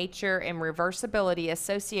fluctuating nature and reversibility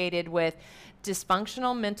associated with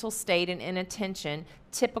dysfunctional mental state and inattention,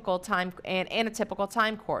 typical time and a typical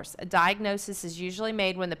time course. A diagnosis is usually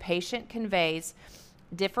made when the patient conveys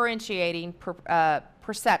differentiating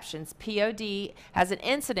perceptions. POD has an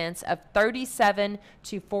incidence of 37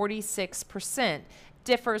 to 46%.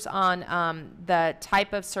 Differs on the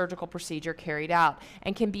type of surgical procedure carried out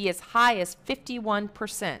and can be as high as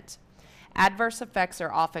 51%. Adverse effects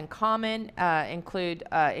are often common, include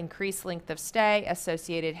increased length of stay,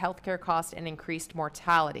 associated healthcare costs, and increased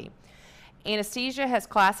mortality. Anesthesia has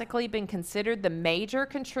classically been considered the major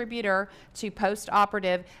contributor to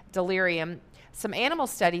postoperative delirium. Some animal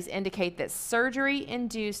studies indicate that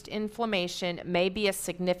surgery-induced inflammation may be a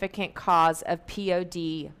significant cause of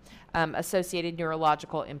POD associated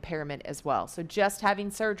neurological impairment as well. So just having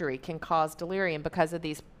surgery can cause delirium because of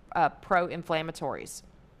these pro-inflammatories.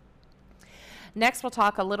 Next, we'll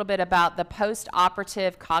talk a little bit about the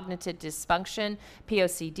post-operative cognitive dysfunction,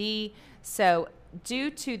 POCD. So due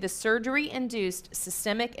to the surgery-induced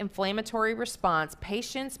systemic inflammatory response,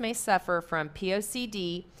 patients may suffer from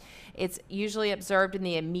POCD. It's usually observed in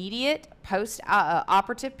the immediate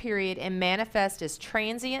post-operative period and manifests as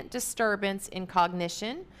transient disturbance in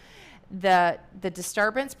cognition. The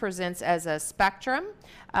disturbance presents as a spectrum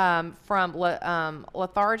from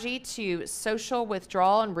lethargy to social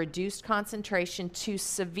withdrawal and reduced concentration to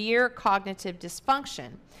severe cognitive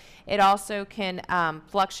dysfunction. It also can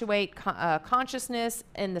fluctuate consciousness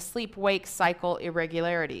in the sleep-wake cycle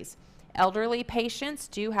irregularities. Elderly patients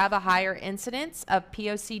do have a higher incidence of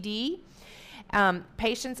POCD.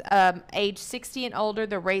 Patients age 60 and older,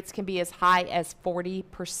 the rates can be as high as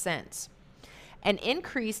 40%. An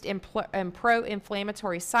increased in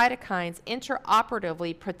pro-inflammatory cytokines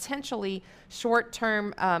intraoperatively, potentially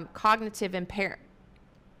short-term cognitive impairment.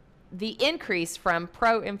 The increase from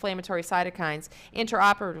pro-inflammatory cytokines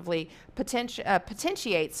intraoperatively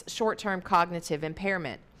potentiates short-term cognitive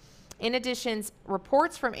impairment. In addition,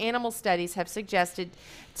 reports from animal studies have suggested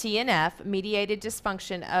TNF-mediated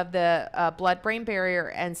dysfunction of the blood-brain barrier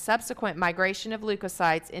and subsequent migration of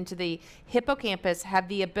leukocytes into the hippocampus have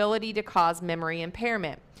the ability to cause memory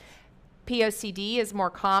impairment. POCD is more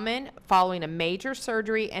common following a major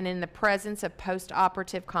surgery and in the presence of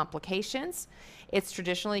post-operative complications. It's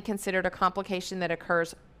traditionally considered a complication that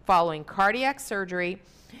occurs following cardiac surgery,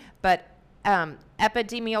 but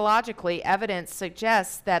epidemiologically, evidence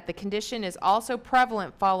suggests that the condition is also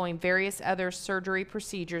prevalent following various other surgery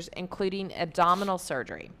procedures, including abdominal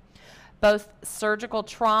surgery. Both surgical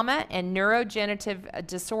trauma and neurodegenerative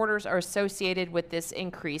disorders are associated with this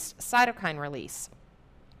increased cytokine release.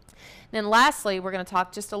 Then lastly, we're going to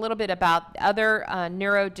talk just a little bit about other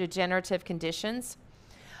neurodegenerative conditions.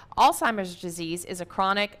 Alzheimer's disease is a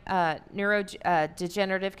chronic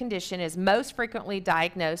neurodegenerative condition, is most frequently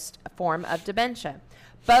diagnosed form of dementia.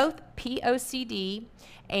 Both POCD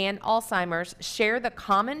and Alzheimer's share the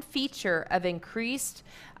common feature of increased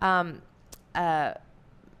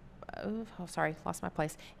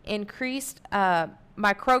increased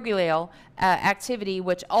microglial activity,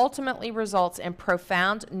 which ultimately results in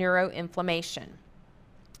profound neuroinflammation.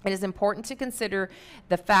 It is important to consider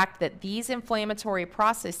the fact that these inflammatory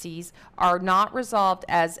processes are not resolved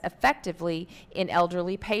as effectively in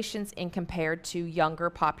elderly patients in compared to younger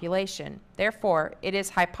population. Therefore, it is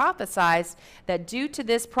hypothesized that due to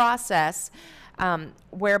this process,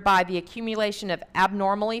 whereby the accumulation of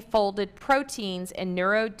abnormally folded proteins and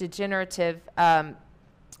neurodegenerative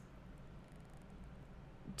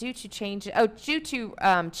due to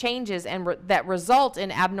changes and that result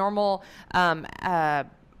in abnormal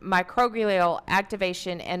microglial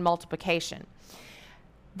activation and multiplication.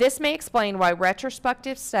 This may explain why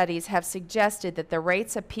retrospective studies have suggested that the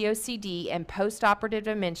rates of POCD and postoperative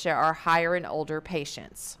dementia are higher in older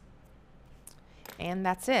patients. And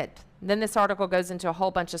that's it. Then this article goes into a whole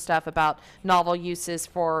bunch of stuff about novel uses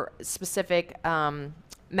for specific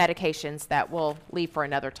medications that we'll leave for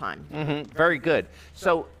another time. Mm-hmm. Very good.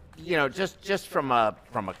 So, you know, just from a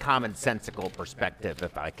commonsensical perspective,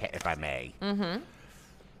 if I may. Mm-hmm.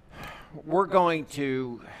 We're going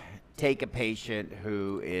to take a patient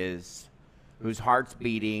whose heart's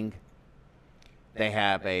beating, they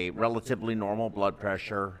have a relatively normal blood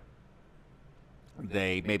pressure,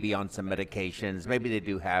 they may be on some medications, maybe they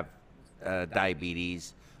do have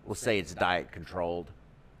diabetes, we'll say it's diet controlled.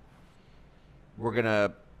 We're going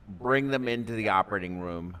to bring them into the operating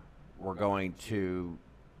room, we're going to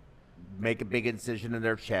make a big incision in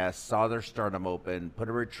their chest, saw their sternum open, put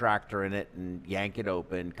a retractor in it and yank it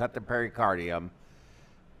open, cut the pericardium,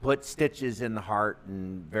 put stitches in the heart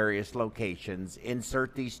in various locations,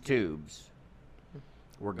 insert these tubes.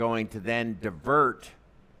 We're going to then divert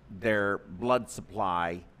their blood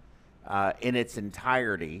supply in its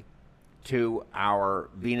entirety to our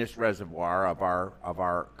venous reservoir of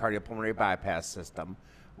our cardiopulmonary bypass system.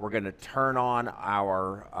 We're going to turn on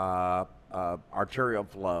our arterial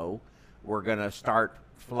flow. We're going to start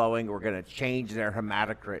flowing. We're going to change their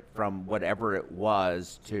hematocrit from whatever it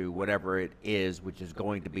was to whatever it is, which is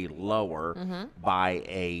going to be lower by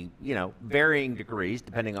a, varying degrees,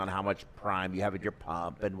 depending on how much prime you have in your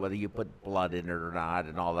pump and whether you put blood in it or not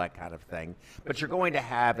and all that kind of thing. But you're going to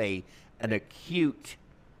have an acute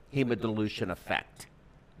hemodilution effect.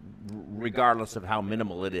 Regardless of how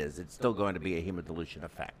minimal it is, it's still going to be a hemodilution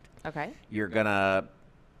effect. Okay. You're going to,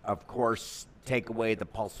 of course, take away the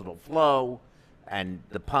pulsatile flow, and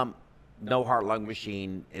the pump no heart-lung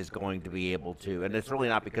machine is going to be able to, and it's really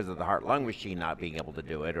not because of the heart-lung machine not being able to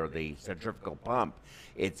do it or the centrifugal pump.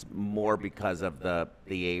 It's more because of the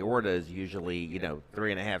aorta is usually,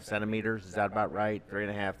 3.5 centimeters. Is that about right? 3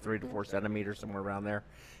 to 4 centimeters, somewhere around there.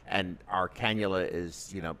 And our cannula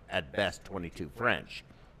is, at best 22 French,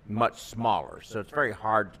 much smaller. So it's very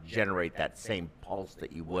hard to generate that same pulse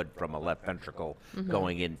that you would from a left ventricle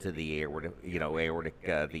going into the aortic,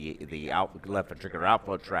 the left ventricular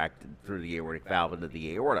outflow tract through the aortic valve into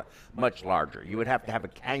the aorta. Much larger. You would have to have a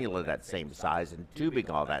cannula that same size and tubing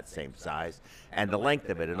all that same size, and the length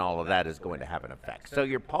of it and all of that is going to have an effect. So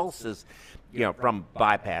your pulse is, from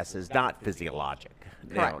bypass is not physiologic.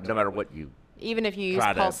 No matter what you. Even if you use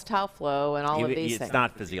pulse tau flow and all of these things. It's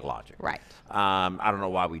not physiologic. Right. I don't know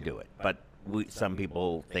why we do it, but some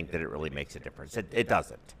people think that it really makes a difference. It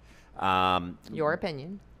doesn't. Your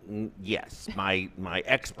opinion. Yes, my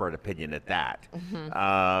expert opinion at that.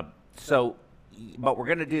 But we're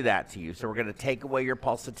going to do that to you. So we're going to take away your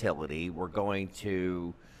pulsatility. We're going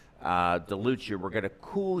to dilute you. We're going to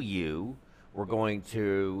cool you. We're going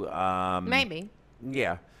to... Maybe.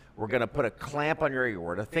 Yeah. We're going to put a clamp on your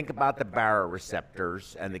aorta. Think about the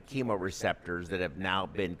baroreceptors and the chemoreceptors that have now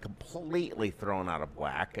been completely thrown out of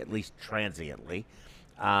whack, at least transiently.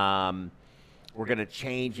 We're going to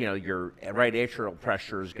change, your right atrial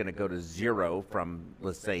pressure is going to go to 0 from,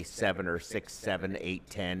 let's say, 7 or 6, 7, 8,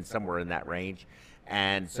 10, somewhere in that range.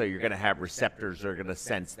 And so you're going to have receptors that are going to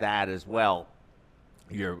sense that as well.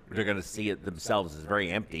 They're going to see it themselves as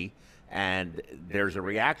very empty. And there's a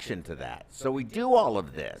reaction to that. So we do all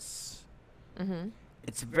of this.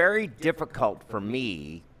 It's very difficult for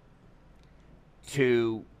me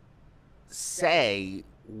to say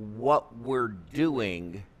what we're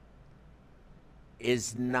doing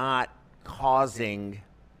is not causing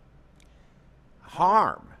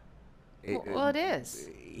harm. Well, it is.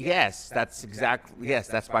 Yes, that's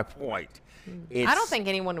my point. I don't think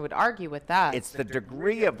anyone would argue with that. It's the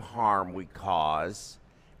degree of harm we cause.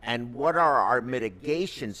 And what are our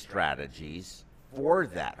mitigation strategies for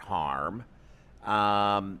that harm?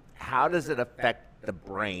 How does it affect the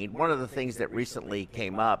brain? One of the things that recently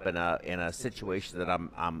came up in a situation that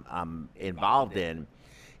I'm involved in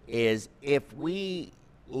is if we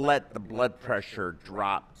let the blood pressure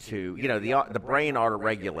drop to, the brain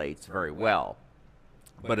auto-regulates very well,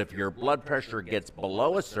 but if your blood pressure gets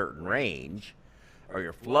below a certain range, or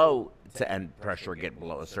your flow and pressure get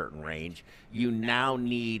below a certain range, you now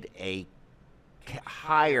need a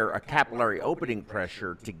capillary opening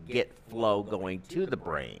pressure to get flow going to the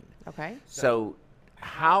brain. Okay. So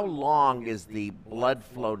how long is the blood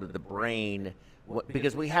flow to the brain?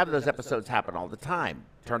 Because we have those episodes happen all the time.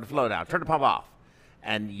 Turn the flow down, turn the pump off.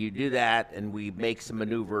 And you do that, and we make some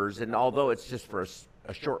maneuvers, and although it's just for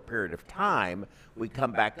a short period of time, we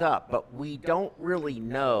come back up. But we don't really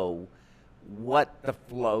know what the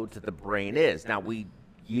flow to the brain is. Now, we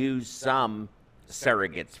use some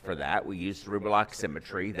surrogates for that. We use cerebral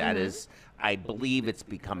oximetry. That is, I believe it's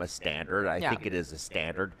become a standard. I think it is a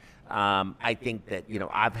standard. I think that,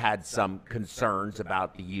 I've had some concerns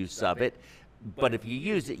about the use of it, but if you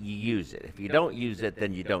use it, you use it. If you don't use it,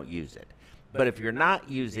 then you don't use it. But if you're not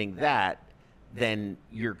using that, then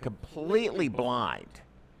you're completely blind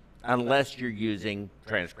unless you're using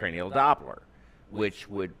transcranial Doppler, which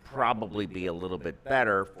would probably be a little bit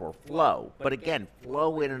better for flow. But again,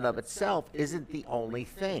 flow in and of itself isn't the only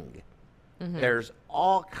thing. There's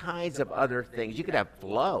all kinds of other things. You could have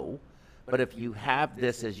flow, but if you have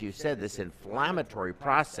this, as you said, this inflammatory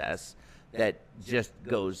process that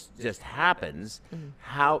just happens,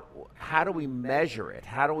 how do we measure it?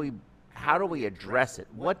 How do we address it?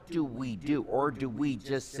 What do we do? Or do we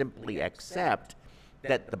just simply accept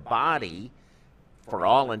that the body, for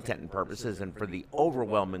all intent and purposes, and for the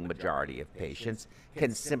overwhelming majority of patients,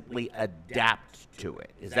 can simply adapt to it?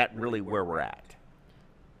 Is that really where we're at?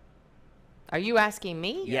 Are you asking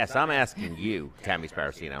me? Yes, I'm asking you, Tammy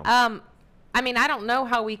Sparacino. I don't know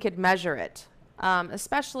how we could measure it.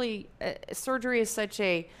 Especially, surgery is such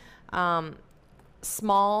a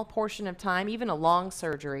small portion of time, even a long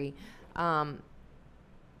surgery.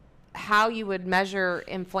 How you would measure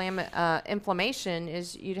inflammation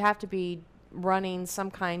is you'd have to be running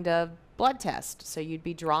some kind of blood test. So you'd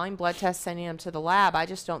be drawing blood tests, sending them to the lab. I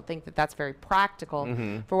just don't think that that's very practical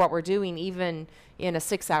for what we're doing, even in a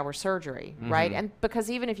 6-hour surgery, right? And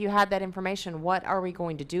because even if you had that information, what are we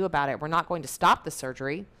going to do about it? We're not going to stop the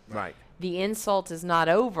surgery. Right. The insult is not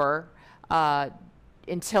over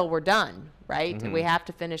until we're done, right? Mm-hmm. We have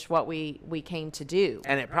to finish what we came to do.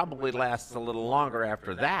 And it probably lasts a little longer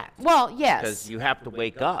after that. Well, yes. Because you have to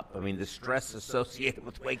wake up. I mean, the stress associated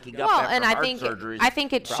with waking up Well, after and heart I think surgery is I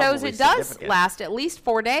think it shows probably it does significant. last at least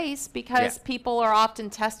 4 days because Yeah. people are often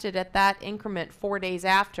tested at that increment 4 days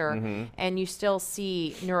after, Mm-hmm. and you still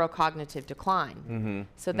see neurocognitive decline. Mm-hmm.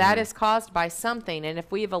 So that is caused by something, and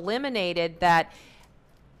if we've eliminated that,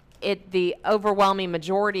 the overwhelming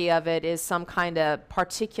majority of it is some kind of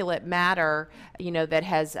particulate matter, that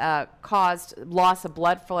has caused loss of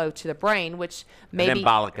blood flow to the brain, which maybe An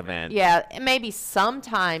embolic event. yeah, maybe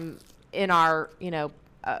sometime in our,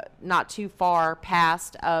 not too far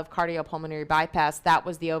past of cardiopulmonary bypass, that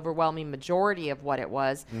was the overwhelming majority of what it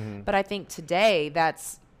was. Mm-hmm. But I think today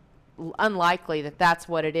that's unlikely that that's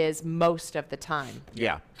what it is most of the time.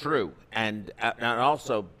 Yeah, true. And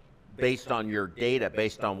also, based on your data,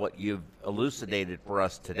 based on what you've elucidated for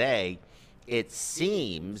us today, it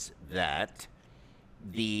seems that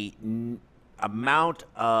the amount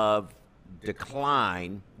of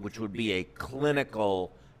decline, which would be a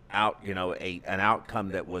clinical an outcome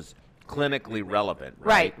that was clinically relevant,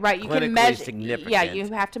 right? Right. You clinically can measure. significant. Yeah, you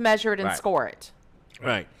have to measure it and Right. score it.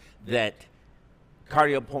 Right. That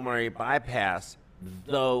cardiopulmonary bypass,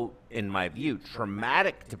 though in my view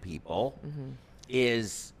traumatic to people,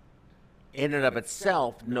 is in and of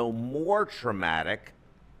itself no more traumatic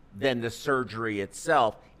than the surgery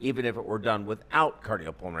itself, even if it were done without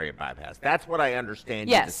cardiopulmonary bypass. That's what I understand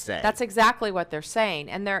you to Yes, say. that's exactly what they're saying.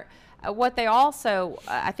 And they're what they also,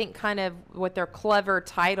 I think, kind of what their clever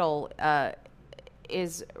title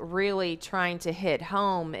is really trying to hit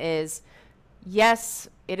home is, yes,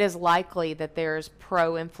 it is likely that there's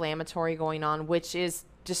pro-inflammatory going on, which is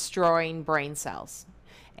destroying brain cells.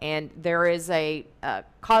 And there is a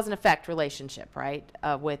cause and effect relationship, right,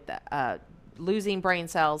 with losing brain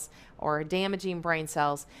cells or damaging brain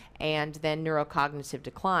cells and then neurocognitive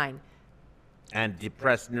decline. And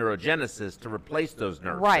depressed neurogenesis to replace those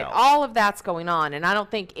nerve Right. cells. All of that's going on. And I don't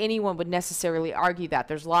think anyone would necessarily argue that.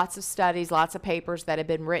 There's lots of studies, lots of papers that have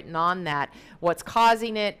been written on that. What's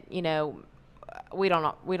causing it, we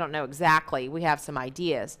don't know exactly. We have some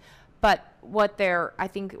ideas. But I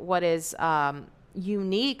think what is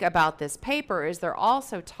unique about this paper is they're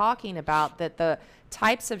also talking about that the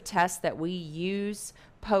types of tests that we use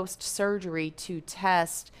post-surgery to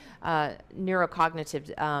test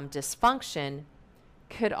neurocognitive dysfunction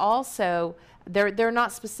could also, they're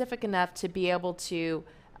not specific enough to be able to,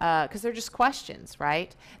 because they're just questions,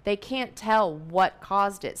 right? They can't tell what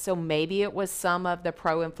caused it. So maybe it was some of the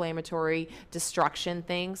pro-inflammatory destruction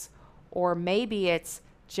things, or maybe it's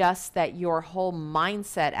just that your whole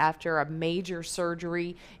mindset after a major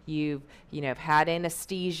surgery, you've had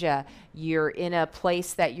anesthesia, you're in a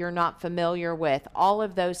place that you're not familiar with. All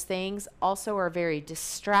of those things also are very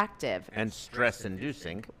distractive. And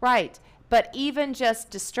stress-inducing. Right. But even just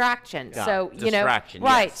distraction. Yeah, So, distraction,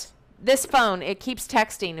 right. yes. This phone, it keeps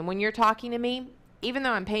texting. And when you're talking to me, even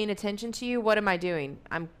though I'm paying attention to you, what am I doing?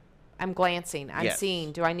 I'm glancing. I'm Yes.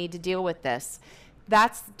 seeing, do I need to deal with this?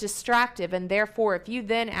 That's distractive, and therefore, if you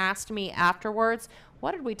then asked me afterwards,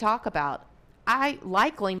 what did we talk about? I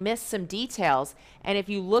likely missed some details, and if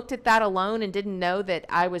you looked at that alone and didn't know that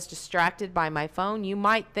I was distracted by my phone, you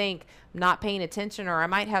might think I'm not paying attention, or I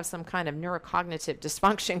might have some kind of neurocognitive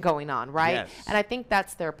dysfunction going on, right? Yes. And I think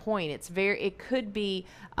that's their point. It could be,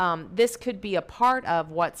 this could be a part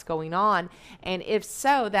of what's going on, and if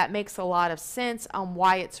so, that makes a lot of sense on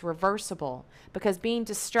why it's reversible. Because being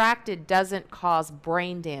distracted doesn't cause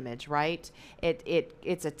brain damage, right?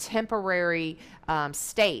 It's a temporary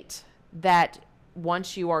state that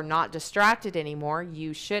once you are not distracted anymore,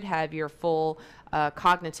 you should have your full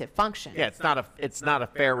cognitive function. Yeah, it's not a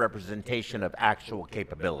fair representation of actual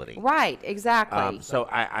capability. Right, exactly. So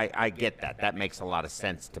I get that. That makes a lot of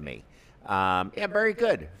sense to me. Yeah, very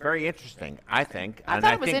good. Very interesting, I think. I and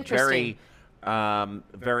thought I it was think interesting.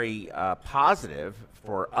 very positive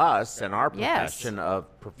for us and our Yes. profession of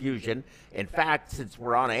perfusion. In fact, since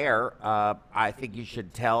we're on air, I think you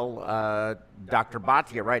should tell Dr.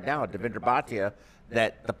 Bhatia right now, Devendra Bhatia,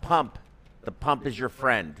 that the pump is your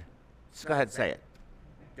friend. Just go ahead and say it.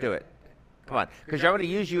 Do it. Come on, because I'm going to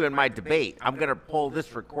use you in my debate. I'm going to pull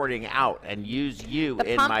this recording out and use you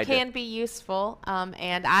The in pump my can be useful,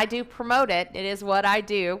 and I do promote it. It is what I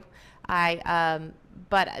do.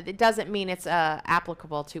 But it doesn't mean it's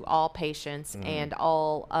applicable to all patients and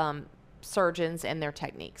all surgeons and their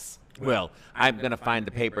techniques. Well, I'm going to find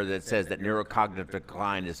the paper that says that neurocognitive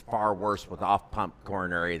decline is far worse with off-pump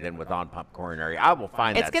coronary than with on-pump coronary. I will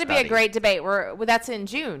find that It's going to be a great debate. That's in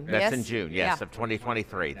June. That's in June, yes, of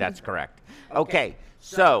 2023. That's correct. Okay,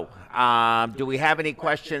 so do we have any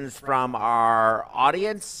questions from our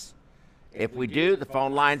audience? If we do, the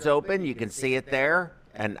phone line's open. You can see it there.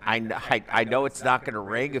 And I know it's not going to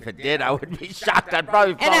ring. If it did, I would be shocked. I'd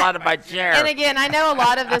probably fall out of my chair. And again, I know a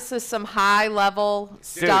lot of this is some high-level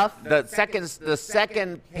stuff. The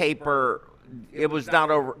second paper, it was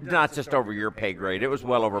not just over your pay grade. It was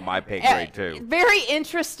well over my pay grade too. Very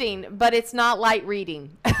interesting, but it's not light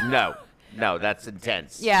reading. No, that's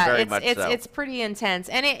intense. Yeah, very much so. It's pretty intense,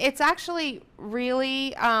 and it's actually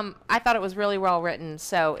really. I thought it was really well written.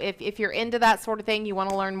 So if you're into that sort of thing, you want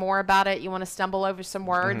to learn more about it, you want to stumble over some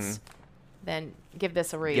words, then give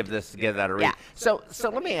this a read. Give that a read. Yeah. So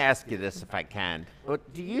let me ask you this, if I can.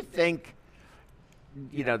 Do you think,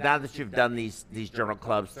 now that you've done these journal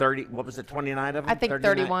clubs, 30, what was it, 29 of them? I think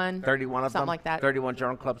 31. 31 of them? Something like that. 31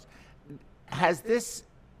 journal clubs. Has this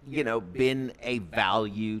been a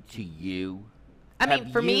value to you? I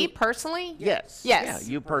mean, for me personally? Yes. Yes.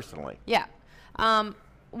 Yeah, you personally. Yeah.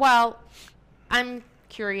 Well, I'm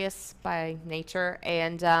curious by nature,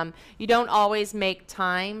 and you don't always make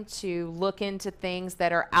time to look into things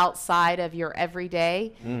that are outside of your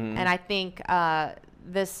everyday. And I think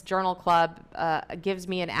this journal club gives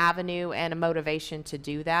me an avenue and a motivation to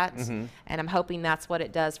do that. And I'm hoping that's what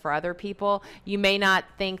it does for other people. You may not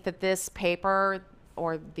think that this paper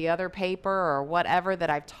or the other paper or whatever that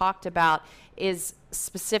I've talked about is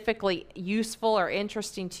specifically useful or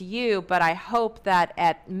interesting to you, but I hope that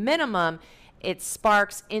at minimum it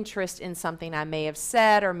sparks interest in something I may have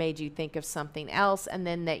said or made you think of something else, and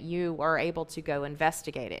then that you are able to go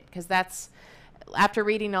investigate it. Because that's, after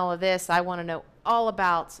reading all of this, I want to know all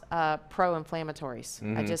about pro-inflammatories.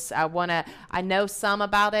 I know some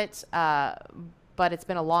about it, but it's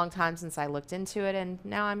been a long time since I looked into it, and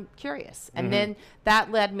now I'm curious. And then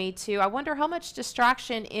that led me to, I wonder how much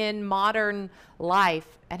distraction in modern life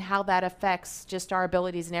and how that affects just our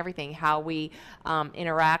abilities and everything, how we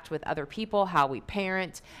interact with other people, how we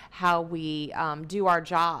parent, how we do our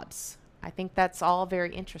jobs. I think that's all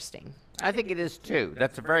very interesting. I think it is too.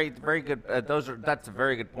 That's a very good, that's a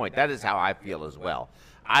very good point. That is how I feel as well.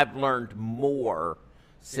 I've learned more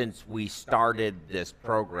since we started this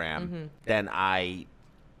program than I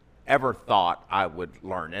ever thought I would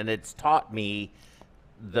learn. And it's taught me,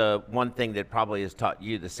 the one thing that probably has taught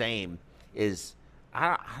you the same is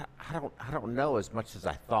I don't know as much as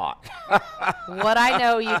I thought. What I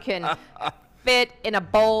know, you can fit in a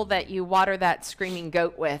bowl that you water that screaming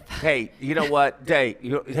goat with. Hey, you know what, Dave,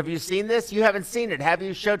 have you seen this? You haven't seen it, have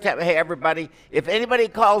you? Showtime. Hey, everybody, if anybody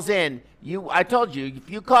calls in, I told you, if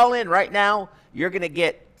you call in right now, you're going to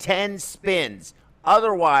get 10 spins.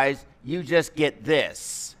 Otherwise, you just get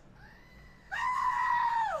this.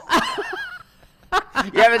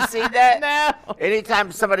 You haven't seen that? No.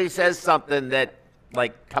 Anytime somebody says something that,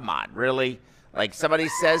 like, come on, really? Like, somebody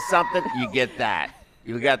says something, you get that.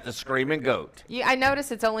 You got the screaming goat. I notice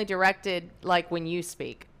it's only directed, like, when you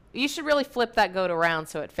speak. You should really flip that goat around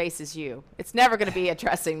so it faces you. It's never going to be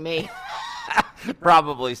addressing me.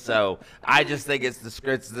 Probably so. I just think it's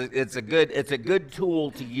a good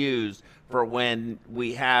tool to use for when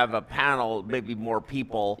we have a panel, maybe more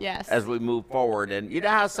people, as we move forward. And you know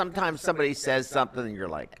how sometimes somebody says something and you're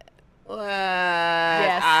like,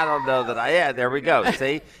 I don't know that yeah, there we go.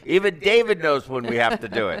 See, even David knows when we have to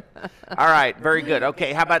do it. All right, very good.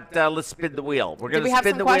 Okay, how about let's spin the wheel. We're going to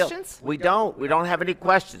spin the wheel. Questions? We don't have any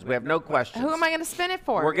questions. We have no questions. Who am I going to spin it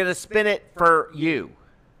for? We're going to spin it for you.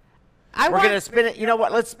 We're going to spin it. You know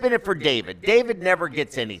what? Let's spin it for David. David never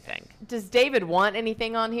gets anything. Does David want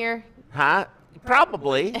anything on here? Huh?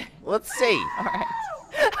 Probably. Let's see. All right.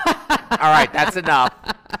 All right, that's enough.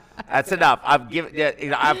 That's enough. I've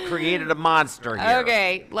created a monster here.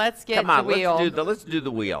 Okay, let's get the wheel. Let's do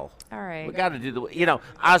the wheel. All right. We got to do the.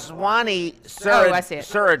 Aswani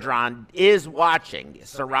Suradran is watching.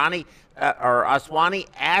 Sarani or Aswani,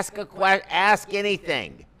 ask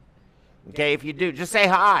anything. Okay, if you do, just say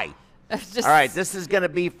hi. All right, this is going to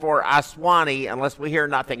be for Aswani unless we hear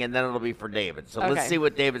nothing, and then it'll be for David. So let's see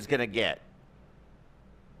what David's going to get.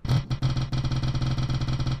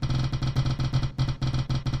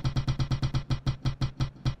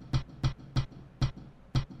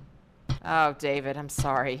 Oh, David, I'm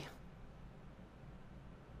sorry.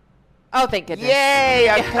 Oh, thank goodness. Yay,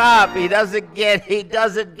 a cup. He doesn't get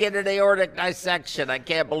an aortic dissection. I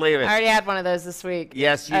can't believe it. I already had one of those this week.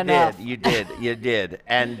 Yes, you did. You did.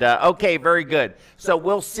 And, okay, very good. So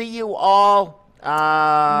we'll see you all.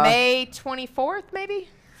 May 24th, maybe?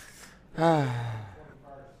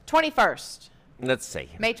 21st. Let's see.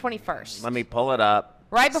 May 21st. Let me pull it up.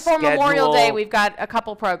 Right before Memorial Day, we've got a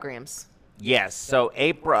couple programs. Yes. So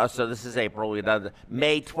April. So this is April. We've done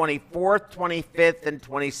May 24th, 25th, and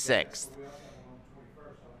 26th.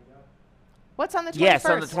 What's on the 21st? Yes,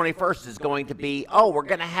 on the 21st is going to be, we're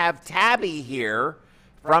going to have Tabby here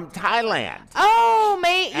from Thailand. Oh,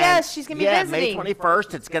 yes, she's going to be visiting. May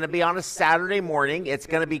 21st. It's going to be on a Saturday morning. It's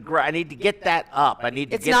going to be great. I need to get that up.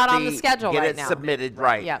 It's not on the schedule right now. Get it submitted,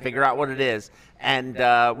 right. Yeah. Figure out what it is. And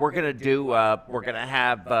we're going to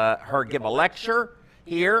have her give a lecture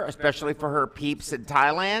here, especially for her peeps in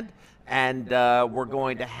Thailand. And we're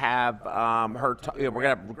going to have we're going to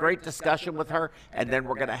have a great discussion with her, and then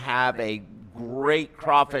we're going to have a great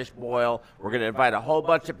crawfish boil. We're going to invite a whole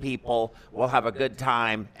bunch of people. We'll have a good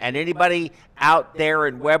time. And anybody out there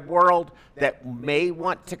in web world that may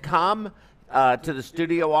want to come to the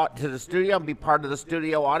studio and be part of the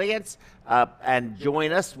studio audience and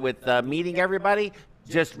join us with meeting everybody,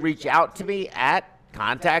 just reach out to me at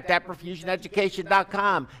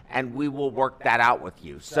contact@perfusioneducation.com, and we will work that out with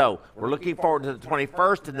you. So we're looking forward to the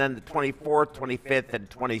 21st, and then the 24th, 25th, and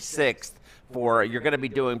 26th. You're going to be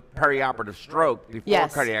doing perioperative stroke before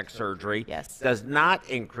cardiac surgery. Yes. Does not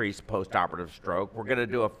increase postoperative stroke. We're going to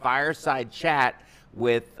do a fireside chat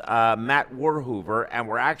with Matt Warhoover, and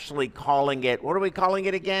we're actually calling it, what are we calling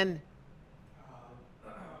it again?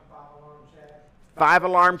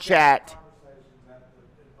 5-alarm chat.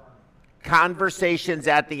 Conversations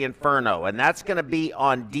at the Inferno, and that's going to be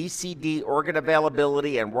on DCD, organ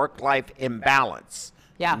availability, and work-life imbalance.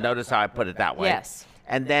 Yeah. Notice how I put it that way. Yes.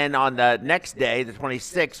 And then on the next day, the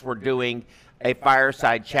 26th, we're doing a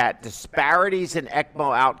fireside chat, disparities in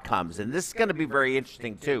ECMO outcomes. And this is going to be very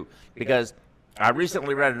interesting, too, because I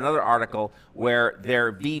recently read another article where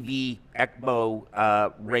their VV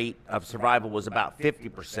ECMO rate of survival was about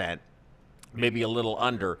 50%. Maybe a little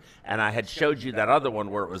under, and I had showed you that other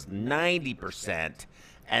one where it was 90%,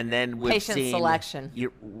 and then we've patient selection.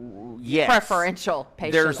 Yes, preferential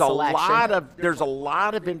patient selection. There's a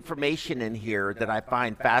lot of information in here that I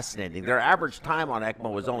find fascinating. Their average time on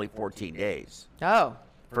ECMO was only 14 days. Oh,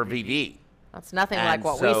 for VV. That's nothing like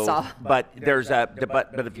what we saw. But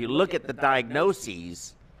but if you look at the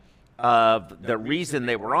diagnoses of the reason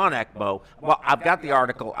they were on ECMO. Well, I've got the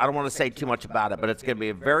article. I don't want to say too much about it, but it's going to be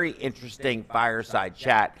a very interesting fireside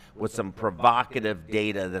chat with some provocative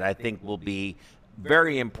data that I think will be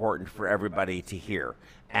very important for everybody to hear.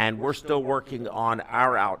 And we're still working on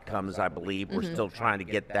our outcomes, I believe. We're still trying to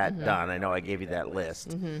get that done. I know I gave you that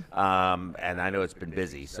list. And I know it's been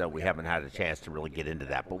busy, so we haven't had a chance to really get into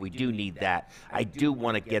that. But we do need that. I do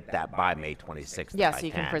want to get that by May 26th. Yes, so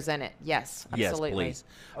you can present it. Yes, absolutely. Yes,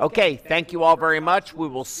 please. Okay, thank you all very much. We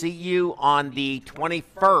will see you on the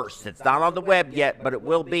 21st. It's not on the web yet, but it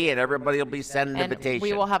will be, and everybody will be sending an invitation.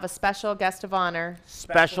 We will have a special guest of honor.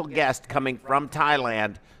 Special guest coming from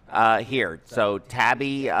Thailand. Here, so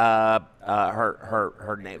Tabby,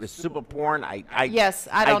 her name is Super Porn. I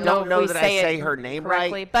don't know that I say her name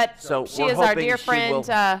correctly, right, but so she is our dear friend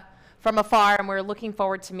from afar, and we're looking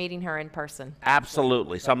forward to meeting her in person.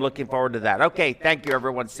 Absolutely. So I'm looking forward to that. Okay, thank you,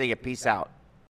 everyone. See you. Peace out.